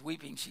 She's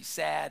weeping, she's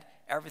sad.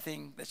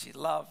 Everything that she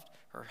loved,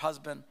 her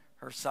husband,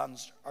 her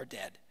sons are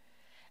dead.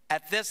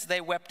 At this, they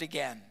wept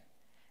again.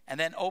 And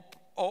then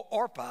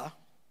Orpah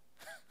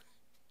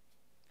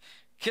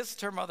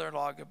kissed her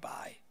mother-in-law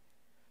goodbye,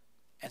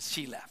 and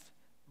she left.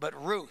 But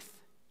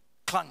Ruth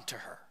clung to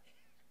her.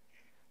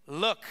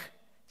 "Look,"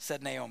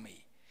 said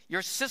Naomi,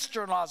 "your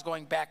sister-in-law is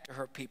going back to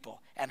her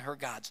people and her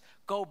gods.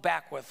 Go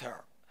back with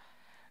her."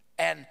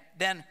 And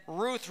then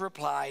Ruth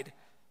replied,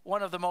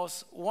 one of the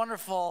most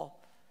wonderful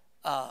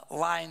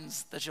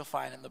lines that you'll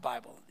find in the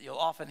Bible. You'll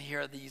often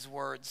hear these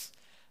words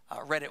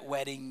read at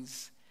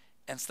weddings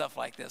and stuff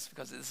like this,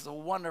 because this is a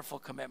wonderful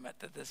commitment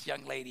that this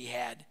young lady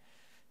had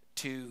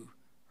to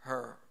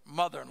her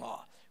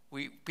mother-in-law.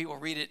 People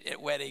read it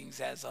at weddings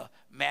as a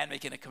man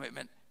making a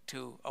commitment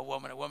to a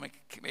woman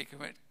making a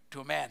commitment to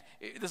a man.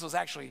 This was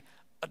actually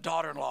a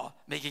daughter-in-law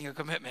making a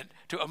commitment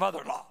to a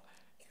mother-in-law,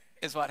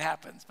 is what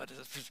happens. But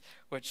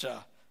which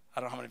I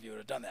don't know how many of you would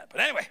have done that.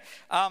 But anyway,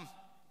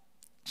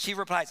 she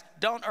replies,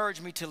 "Don't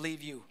urge me to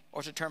leave you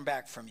or to turn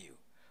back from you.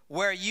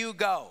 Where you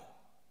go,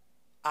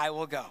 I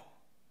will go.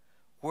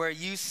 Where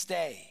you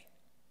stay,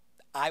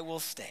 I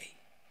will stay.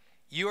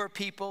 Your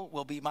people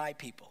will be my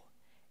people,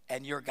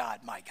 and your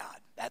God, my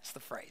God." That's the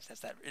phrase.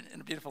 That's that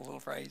in a beautiful little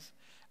phrase.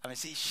 I mean,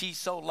 see, she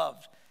so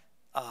loved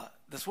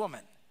this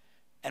woman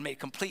and made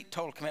complete,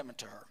 total commitment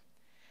to her.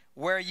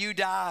 "Where you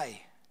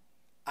die,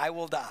 I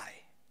will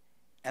die,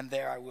 and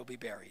there I will be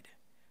buried.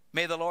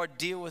 May the Lord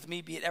deal with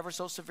me, be it ever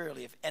so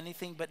severely, if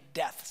anything but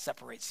death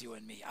separates you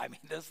and me." I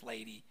mean, this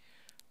lady,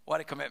 what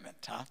a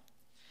commitment, huh?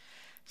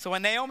 So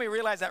when Naomi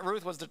realized that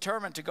Ruth was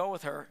determined to go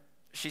with her,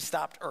 she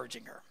stopped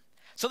urging her.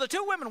 So the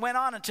 2 women went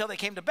on until they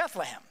came to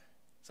Bethlehem.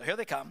 So here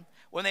they come.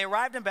 When they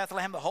arrived in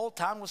Bethlehem, the whole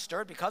town was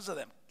stirred because of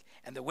them.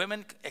 And the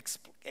women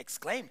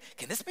exclaimed,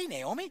 "Can this be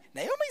Naomi?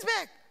 Naomi's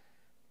back."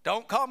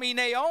 "Don't call me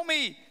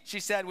Naomi," she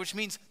said, which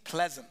means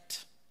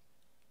pleasant.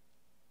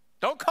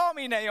 "Don't call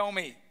me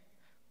Naomi.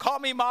 Call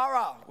me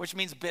Mara," which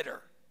means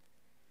bitter.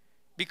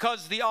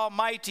 "Because the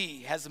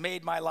Almighty has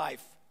made my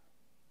life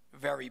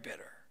very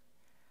bitter.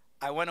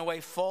 I went away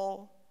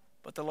full,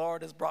 but the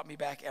Lord has brought me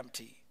back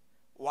empty.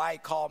 Why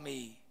call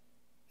me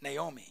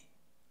Naomi?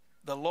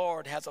 The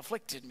Lord has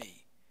afflicted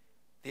me.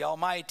 The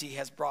Almighty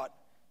has brought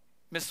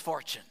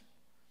misfortune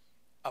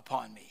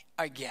upon me."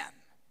 Again,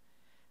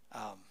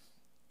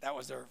 that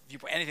was their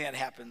viewpoint. Anything that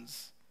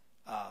happens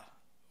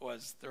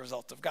was the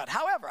result of God.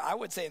 However, I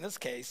would say in this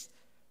case,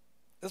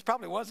 this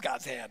probably was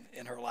God's hand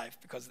in her life,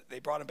 because they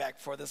brought him back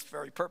for this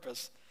very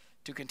purpose,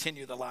 to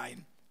continue the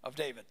line of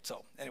David.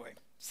 So anyway,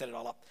 set it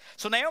all up.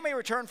 So Naomi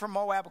returned from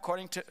Moab,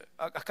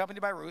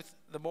 accompanied by Ruth,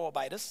 the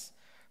Moabitess,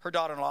 her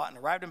daughter-in-law, and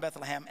arrived in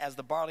Bethlehem as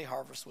the barley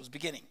harvest was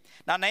beginning.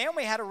 Now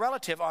Naomi had a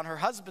relative on her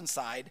husband's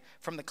side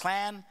from the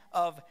clan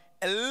of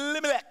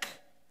Elimelech,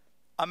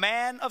 a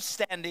man of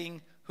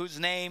standing whose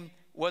name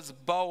was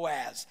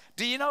Boaz.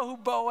 Do you know who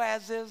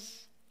Boaz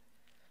is?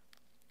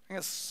 I'm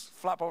going to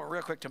flop over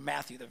real quick to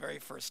Matthew, the very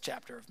first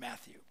chapter of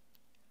Matthew.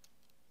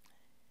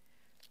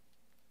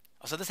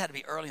 Oh, so this had to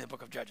be early in the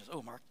book of Judges.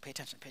 Oh, Mark, pay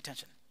attention, pay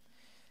attention.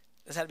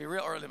 This had to be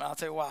real early, and I'll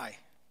tell you why.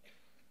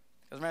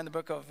 Because remember in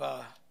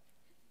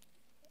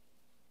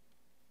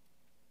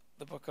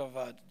the book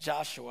of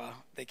Joshua,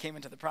 they came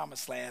into the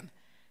promised land,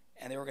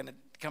 and they were going to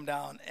come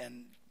down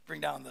and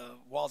bring down the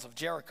walls of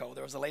Jericho.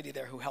 There was a lady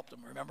there who helped them.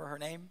 Remember her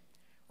name?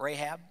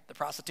 Rahab, the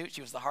prostitute.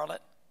 She was the harlot.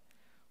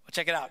 Well,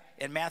 check it out.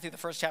 In Matthew, the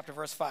first chapter,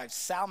 verse 5,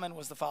 Salmon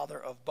was the father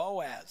of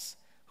Boaz,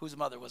 whose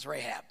mother was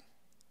Rahab.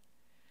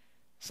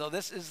 So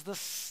this is the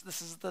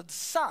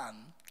son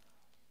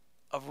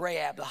of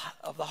Rahab,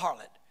 of the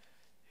harlot,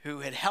 who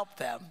had helped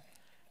them,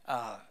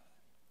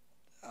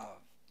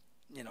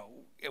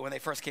 when they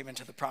first came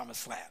into the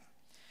promised land.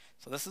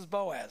 So this is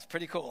Boaz.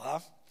 Pretty cool, huh?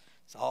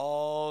 It's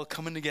all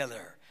coming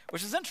together,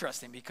 which is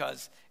interesting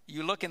because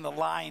you look in the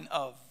line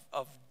of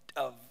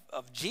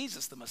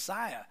Jesus, the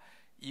Messiah.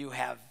 You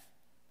have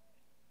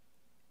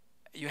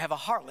a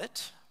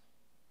harlot.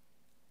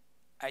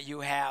 You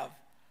have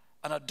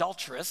an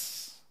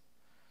adulteress.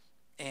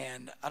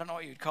 And I don't know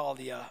what you'd call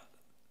the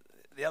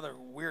other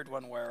weird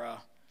one where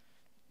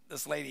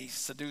this lady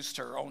seduced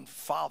her own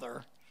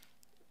father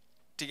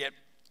to get,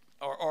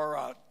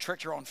 or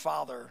tricked her own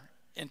father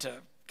into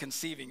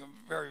conceiving. A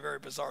very, very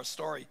bizarre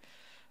story.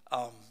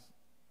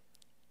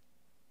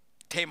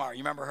 Tamar, you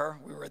remember her?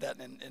 We read that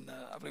in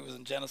I believe it was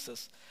in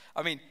Genesis.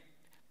 I mean,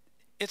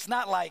 it's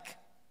not like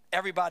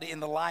everybody in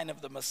the line of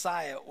the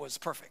Messiah was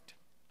perfect.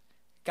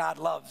 God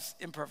loves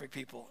imperfect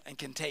people and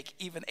can take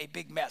even a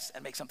big mess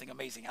and make something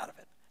amazing out of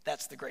it.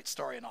 That's the great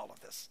story in all of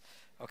this.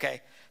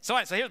 Okay? So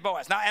here's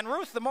Boaz. Now, and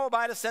Ruth the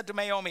Moabitess said to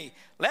Naomi,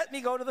 let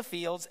me go to the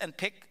fields and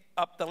pick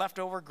up the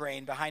leftover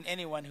grain behind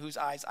anyone whose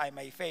eyes I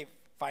may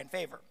find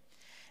favor.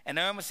 And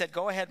Naomi said,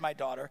 go ahead, my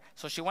daughter.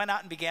 So she went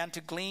out and began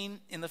to glean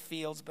in the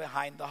fields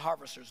behind the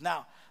harvesters.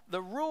 Now,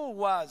 the rule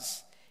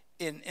was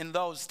in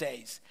those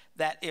days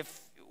that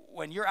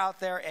when you're out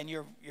there and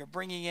you're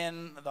bringing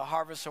in the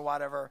harvest or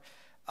whatever,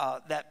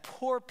 that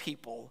poor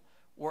people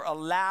were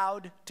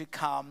allowed to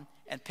come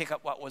and pick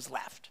up what was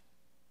left.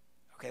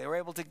 Okay, they were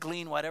able to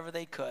glean whatever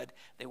they could.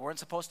 They weren't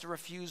supposed to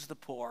refuse the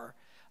poor.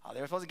 They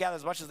were supposed to gather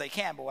as much as they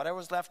can, but whatever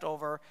was left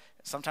over,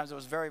 sometimes it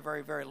was very,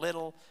 very, very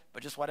little,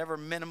 but just whatever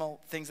minimal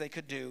things they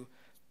could do,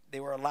 they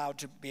were allowed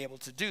to be able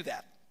to do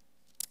that.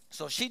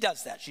 So she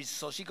does that.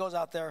 So she goes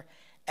out there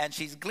and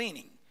she's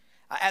gleaning.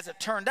 As it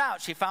turned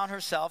out, she found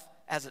herself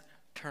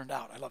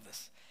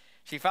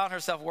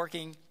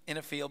working in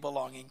a field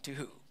belonging to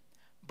who?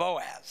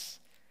 Boaz,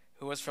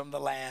 who was from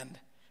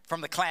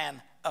the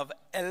clan of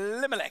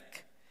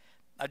Elimelech.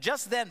 Now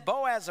just then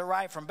Boaz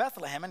arrived from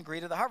Bethlehem and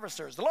greeted the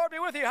harvesters. The Lord be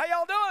with you. How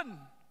y'all doing?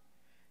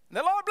 And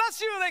the Lord bless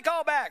you, they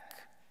call back.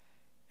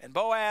 And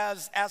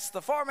Boaz asked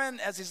the foreman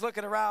as he's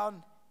looking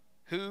around,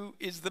 who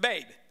is the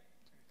babe?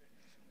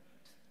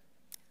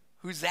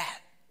 Who's that?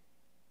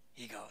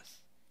 He goes,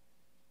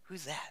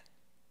 who's that?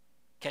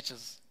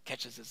 Catches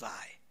his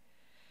eye.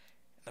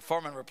 The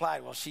foreman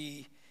replied, well,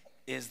 she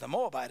is the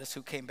Moabitess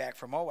who came back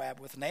from Moab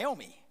with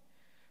Naomi.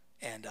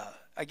 And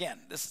again,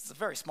 this is a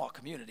very small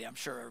community. I'm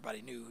sure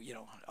everybody knew,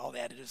 all they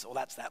had to do is, well,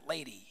 that's that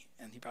lady.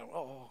 And he probably,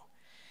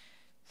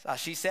 So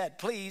she said,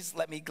 please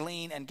let me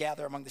glean and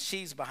gather among the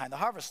sheaves behind the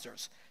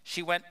harvesters.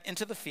 She went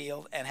into the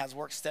field and has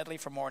worked steadily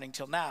from morning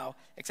till now,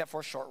 except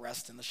for a short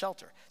rest in the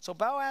shelter. So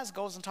Boaz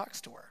goes and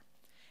talks to her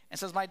and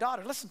says, my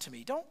daughter, listen to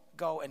me. Don't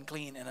go and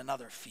glean in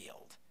another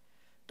field.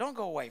 Don't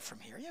go away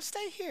from here.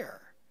 Stay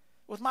here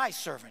with my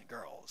servant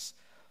girls.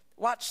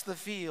 Watch the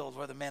field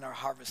where the men are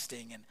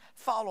harvesting and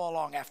follow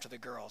along after the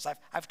girls.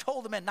 I've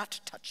told the men not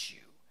to touch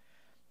you.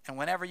 And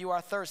whenever you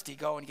are thirsty,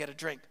 go and get a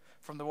drink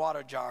from the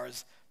water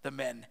jars the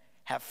men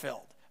have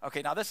filled.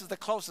 Okay, now this is the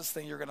closest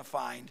thing you're going to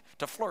find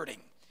to flirting.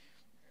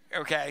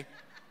 Okay?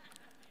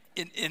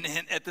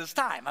 At this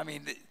time. I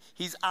mean,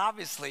 he's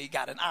obviously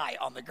got an eye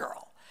on the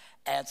girl.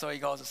 And so he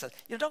goes and says,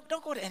 don't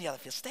go to any other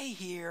field. Stay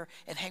here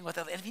and hang with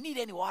them. And if you need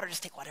any water,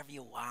 just take whatever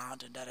you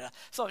want. And da-da-da.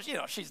 So,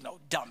 she's no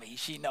dummy.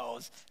 She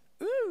knows,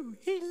 ooh,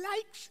 he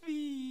likes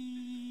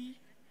me.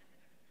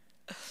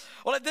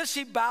 Well, at this,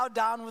 she bowed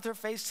down with her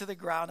face to the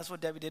ground. That's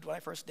what Debbie did when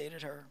I first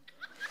dated her.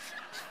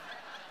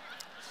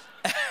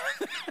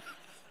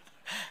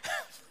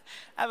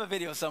 I have a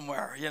video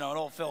somewhere, an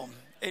old film,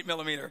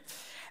 8mm.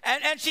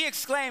 And she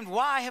exclaimed,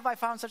 why have I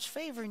found such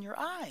favor in your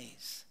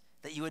eyes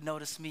that you would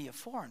notice me, a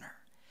foreigner?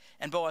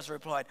 And Boaz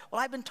replied, well,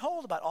 I've been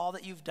told about all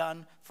that you've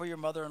done for your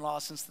mother-in-law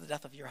since the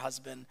death of your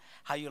husband,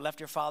 how you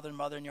left your father and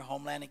mother in your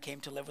homeland and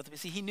came to live with me.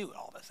 See, he knew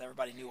all this.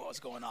 Everybody knew what was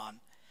going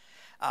on.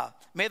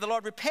 May the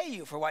Lord repay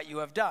you for what you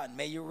have done.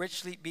 May you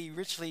be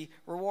richly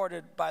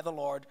rewarded by the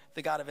Lord,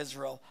 the God of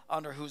Israel,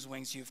 under whose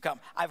wings you've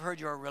come. I've heard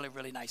you're a really,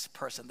 really nice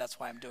person.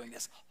 That's why I'm doing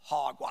this.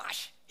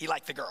 Hogwash. He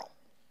liked the girl.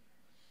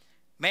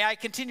 May I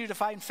continue to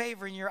find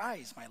favor in your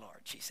eyes, my Lord,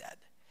 she said.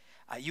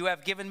 You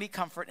have given me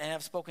comfort and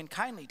have spoken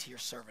kindly to your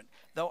servant,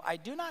 though I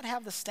do not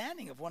have the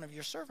standing of one of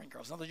your servant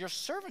girls. In other words, your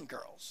servant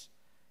girls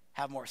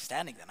have more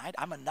standing than I.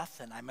 I'm a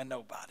nothing. I'm a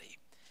nobody.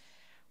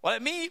 Well,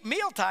 at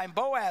mealtime,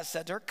 Boaz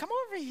said to her, come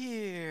over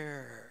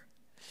here.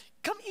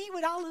 Come eat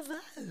with all of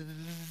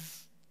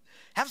us.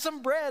 Have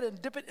some bread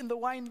and dip it in the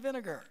wine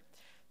vinegar.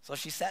 So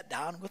she sat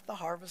down with the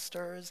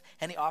harvesters,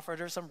 and he offered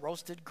her some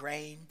roasted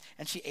grain,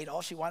 and she ate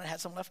all she wanted, had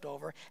some left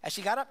over. As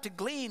she got up to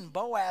glean,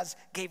 Boaz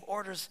gave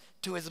orders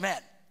to his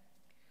men.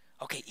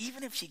 Okay,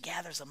 even if she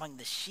gathers among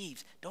the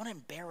sheaves, don't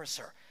embarrass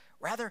her.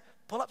 Rather,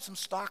 pull up some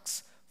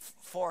stalks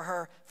for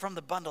her from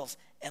the bundles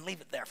and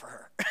leave it there for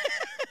her.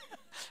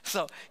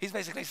 So he's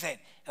basically saying,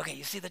 okay,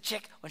 you see the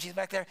chick when she's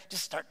back there?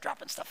 Just start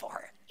dropping stuff for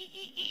her.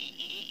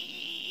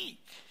 He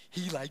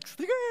likes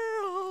the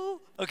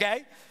girl.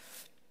 Okay?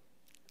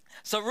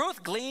 So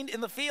Ruth gleaned in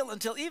the field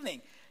until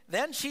evening.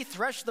 Then she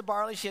threshed the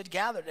barley she had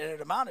gathered, and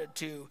it amounted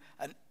to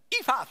an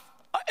ephah,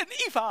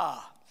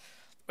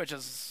 which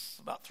is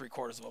about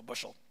 3/4 of a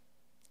bushel.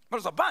 But it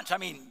was a bunch. I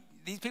mean,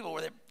 these people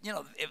were,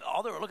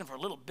 all they were looking for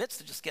little bits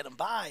to just get them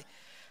by.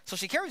 So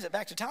she carries it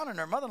back to town, and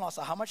her mother-in-law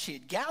saw how much she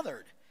had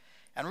gathered.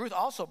 And Ruth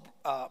also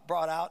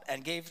brought out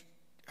and gave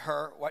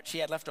her what she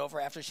had left over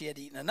after she had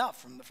eaten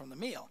enough from the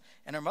meal.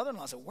 And her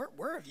mother-in-law said,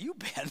 where have you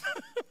been?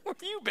 Where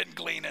have you been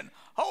gleaning?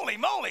 Holy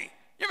moly,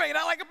 you're making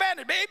out like a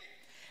bandit, babe.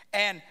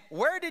 And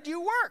where did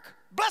you work?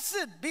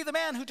 Blessed be the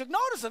man who took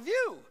notice of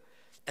you.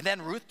 And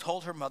then Ruth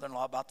told her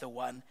mother-in-law about the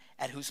one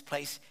at whose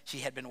place she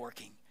had been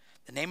working.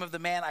 The name of the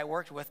man I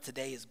worked with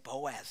today is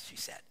Boaz, she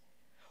said.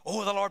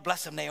 Oh, the Lord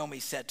bless him, Naomi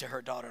said to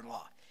her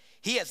daughter-in-law.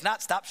 He has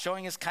not stopped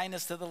showing his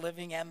kindness to the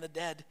living and the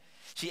dead.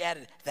 She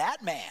added,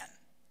 that man,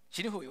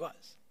 she knew who he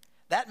was.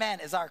 That man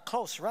is our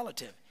close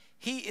relative.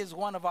 He is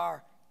one of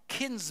our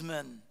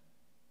kinsman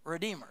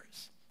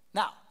redeemers.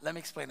 Now, let me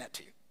explain that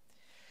to you.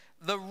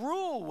 The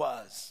rule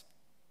was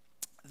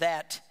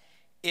that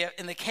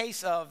in the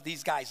case of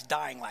these guys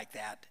dying like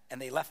that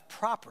and they left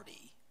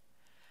property,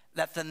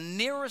 that the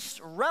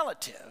nearest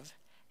relative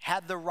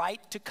had the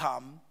right to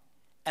come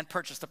and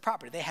purchase the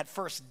property. They had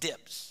first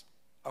dibs,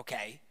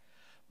 okay?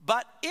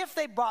 But if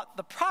they bought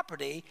the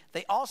property,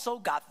 they also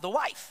got the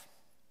wife.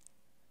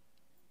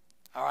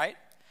 All right?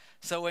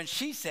 So when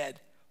she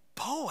said,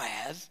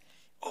 Boaz,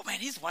 oh man,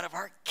 he's one of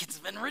our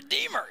kinsman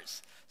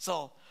redeemers.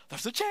 So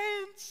there's a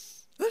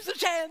chance,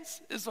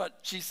 is what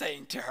she's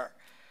saying to her.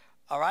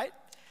 All right?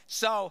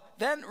 So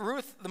then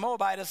Ruth the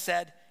Moabitess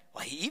said,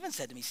 well, he even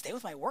said to me, stay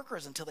with my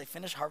workers until they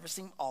finish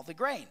harvesting all the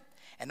grain.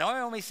 And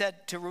Naomi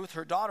said to Ruth,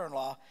 her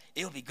daughter-in-law,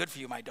 it will be good for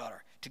you, my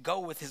daughter, to go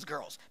with his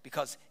girls,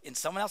 because in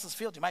someone else's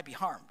field you might be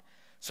harmed.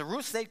 So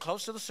Ruth stayed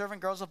close to the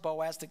servant girls of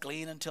Boaz to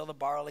glean until the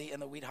barley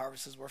and the wheat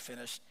harvests were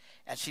finished,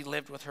 and she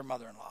lived with her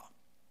mother-in-law.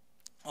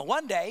 Well,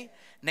 one day,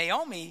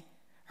 Naomi,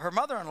 her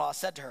mother-in-law,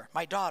 said to her,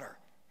 my daughter,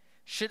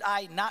 should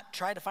I not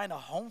try to find a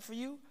home for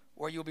you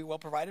where you'll be well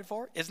provided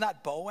for? Is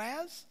not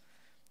Boaz,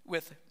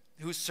 with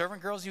whose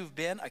servant girls you've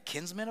been, a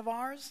kinsman of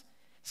ours?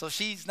 So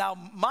she's now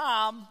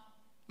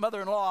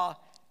mother-in-law,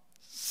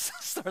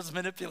 starts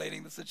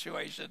manipulating the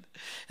situation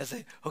and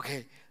say,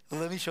 okay,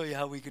 let me show you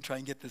how we could try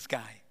and get this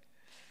guy.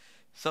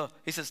 So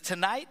he says,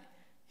 tonight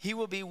he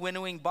will be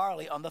winnowing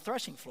barley on the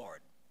threshing floor.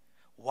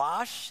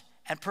 Wash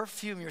and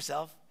perfume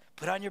yourself,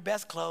 put on your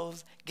best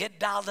clothes, get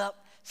dolled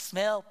up,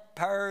 smell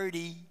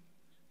purty.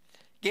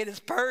 Get as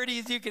purty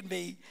as you can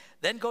be.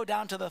 Then go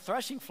down to the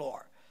threshing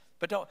floor.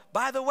 But don't,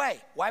 by the way,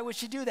 why would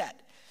she do that?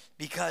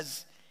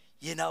 Because,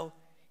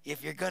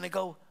 if you're going to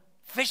go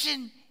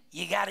fishing,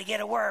 you got to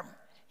get a worm.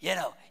 You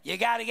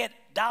got to get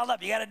dolled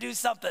up. You got to do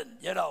something.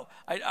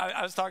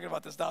 I was talking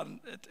about this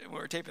when we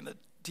were taping the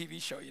TV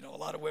show. A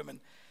lot of women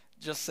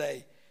just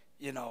say,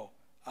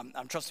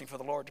 I'm trusting for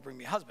the Lord to bring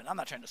me a husband. I'm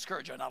not trying to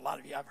discourage you. Not a lot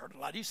of you. I've heard a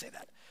lot of you say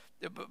that.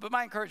 But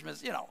my encouragement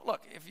is,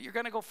 look, if you're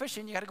going to go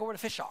fishing, you got to go where the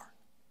fish are.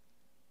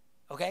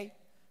 Okay?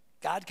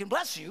 God can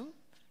bless you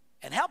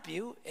and help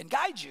you and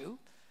guide you.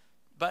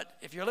 But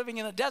if you're living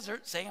in the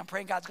desert saying, I'm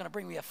praying God's going to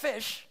bring me a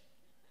fish,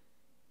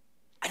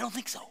 I don't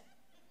think so.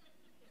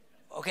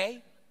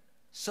 Okay?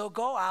 So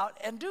go out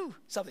and do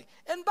something.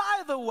 And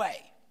by the way,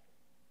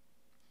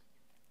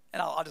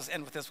 and I'll just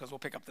end with this because we'll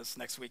pick up this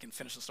next week and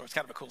finish the story. It's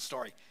kind of a cool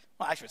story.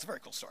 Well, actually, it's a very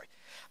cool story.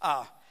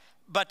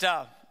 But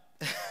I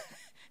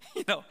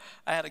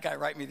had a guy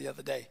write me the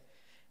other day,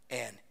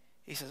 and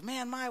he says,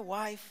 man, my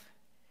wife,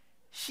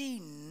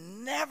 she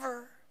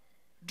never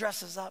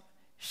dresses up.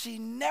 She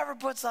never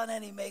puts on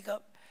any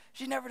makeup.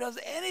 She never does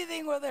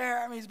anything with her hair.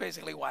 I mean, he's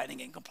basically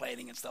whining and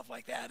complaining and stuff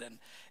like that.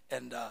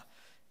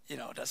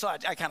 So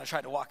I kind of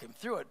tried to walk him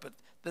through it. But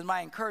then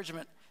my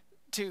encouragement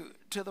to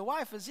the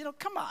wife is,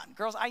 come on,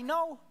 girls. I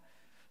know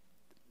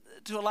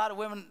to a lot of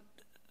women,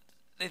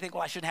 they think,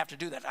 well, I shouldn't have to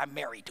do that. I'm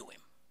married to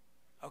him.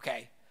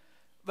 Okay?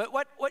 But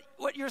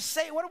what you're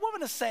saying, what a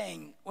woman is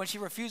saying when she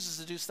refuses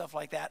to do stuff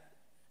like that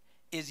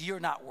is you're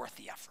not worth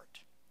the effort.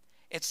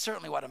 It's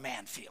certainly what a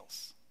man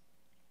feels.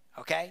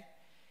 Okay?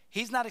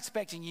 He's not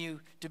expecting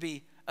you to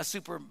be a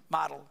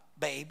supermodel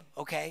babe,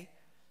 okay?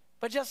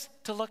 But just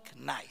to look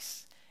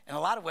nice. And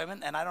a lot of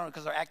women, and I don't know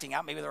because they're acting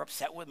out, maybe they're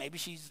upset with, maybe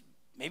he's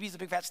a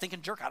big fat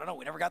stinking jerk. I don't know.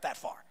 We never got that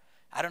far.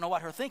 I don't know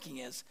what her thinking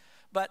is.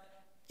 But,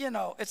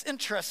 it's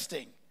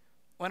interesting.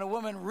 When a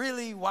woman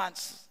really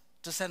wants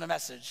to send a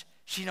message,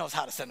 she knows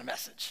how to send a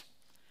message.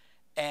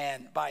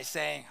 And by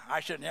saying, I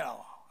shouldn't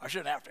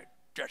have to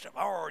dress up.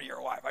 I'm already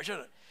your wife. I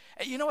shouldn't.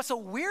 And you know what's so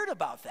weird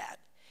about that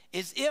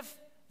is if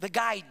the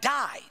guy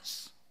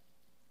dies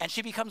and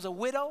she becomes a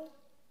widow,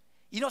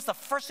 you know what's the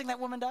first thing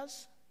that woman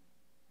does?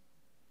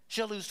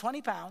 She'll lose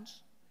 20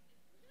 pounds,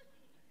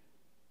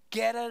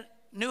 get a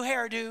new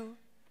hairdo,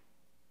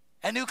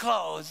 and new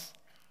clothes,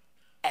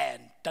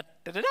 and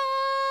da-da-da-da.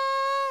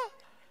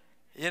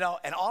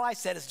 And all I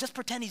said is just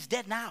pretend he's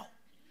dead now.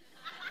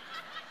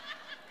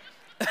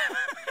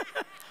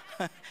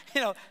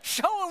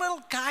 Show a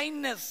little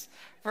kindness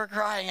for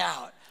crying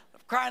out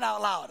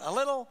loud. A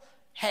little,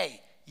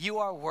 hey, you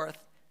are worth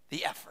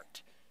the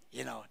effort.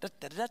 I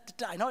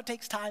know it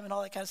takes time and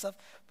all that kind of stuff,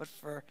 but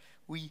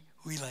we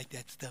like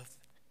that stuff.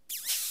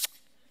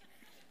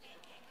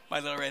 My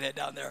little redhead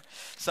down there.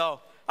 So,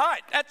 all right,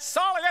 that's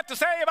all I got to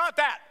say about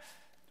that.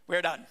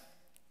 We're done.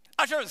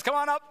 Ushers, come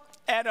on up,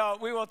 and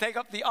we will take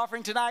up the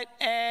offering tonight,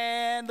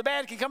 and the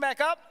band can come back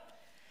up,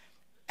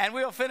 and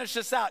we will finish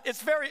this out.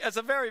 It's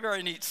a very,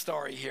 very neat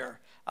story here.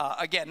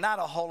 Again, not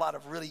a whole lot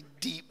of really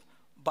deep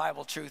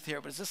Bible truth here,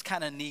 but it's just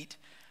kind of neat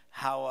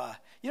how,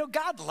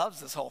 God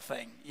loves this whole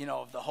thing,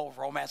 the whole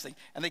romance thing,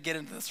 and they get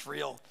into this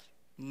real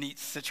neat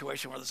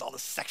situation where there's all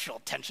this sexual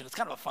tension. It's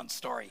kind of a fun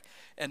story.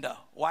 And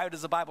why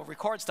does the Bible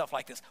record stuff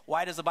like this?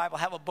 Why does the Bible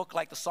have a book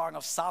like the Song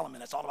of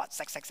Solomon? It's all about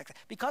sex.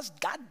 Because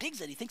God digs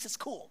it. He thinks it's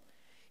cool.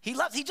 He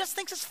just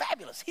thinks it's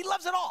fabulous. He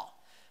loves it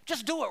all.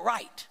 Just do it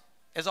right,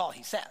 is all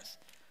he says.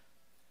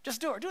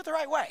 Just do it. Do it the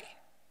right way.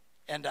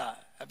 And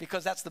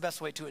because that's the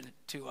best way to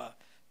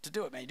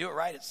do it, man. You do it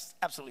right, it's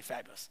absolutely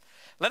fabulous.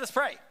 Let us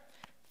pray.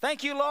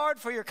 Thank you, Lord,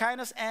 for your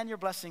kindness and your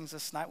blessings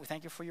this night. We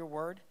thank you for your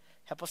word.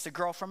 Help us to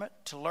grow from it,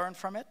 to learn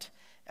from it.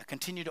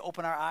 Continue to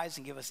open our eyes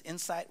and give us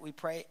insight, we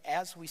pray,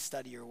 as we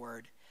study your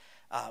word.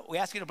 We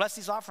ask you to bless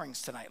these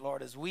offerings tonight,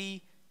 Lord, as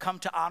we come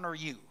to honor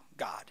you,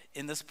 God,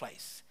 in this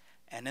place.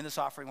 And in this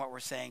offering, what we're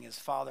saying is,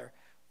 Father,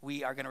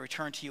 we are going to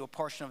return to you a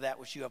portion of that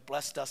which you have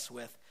blessed us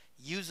with.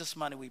 Use this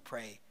money, we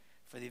pray,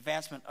 for the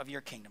advancement of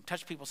your kingdom.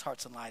 Touch people's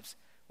hearts and lives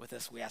with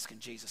this, we ask in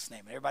Jesus'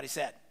 name. And everybody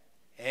said,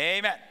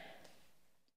 amen.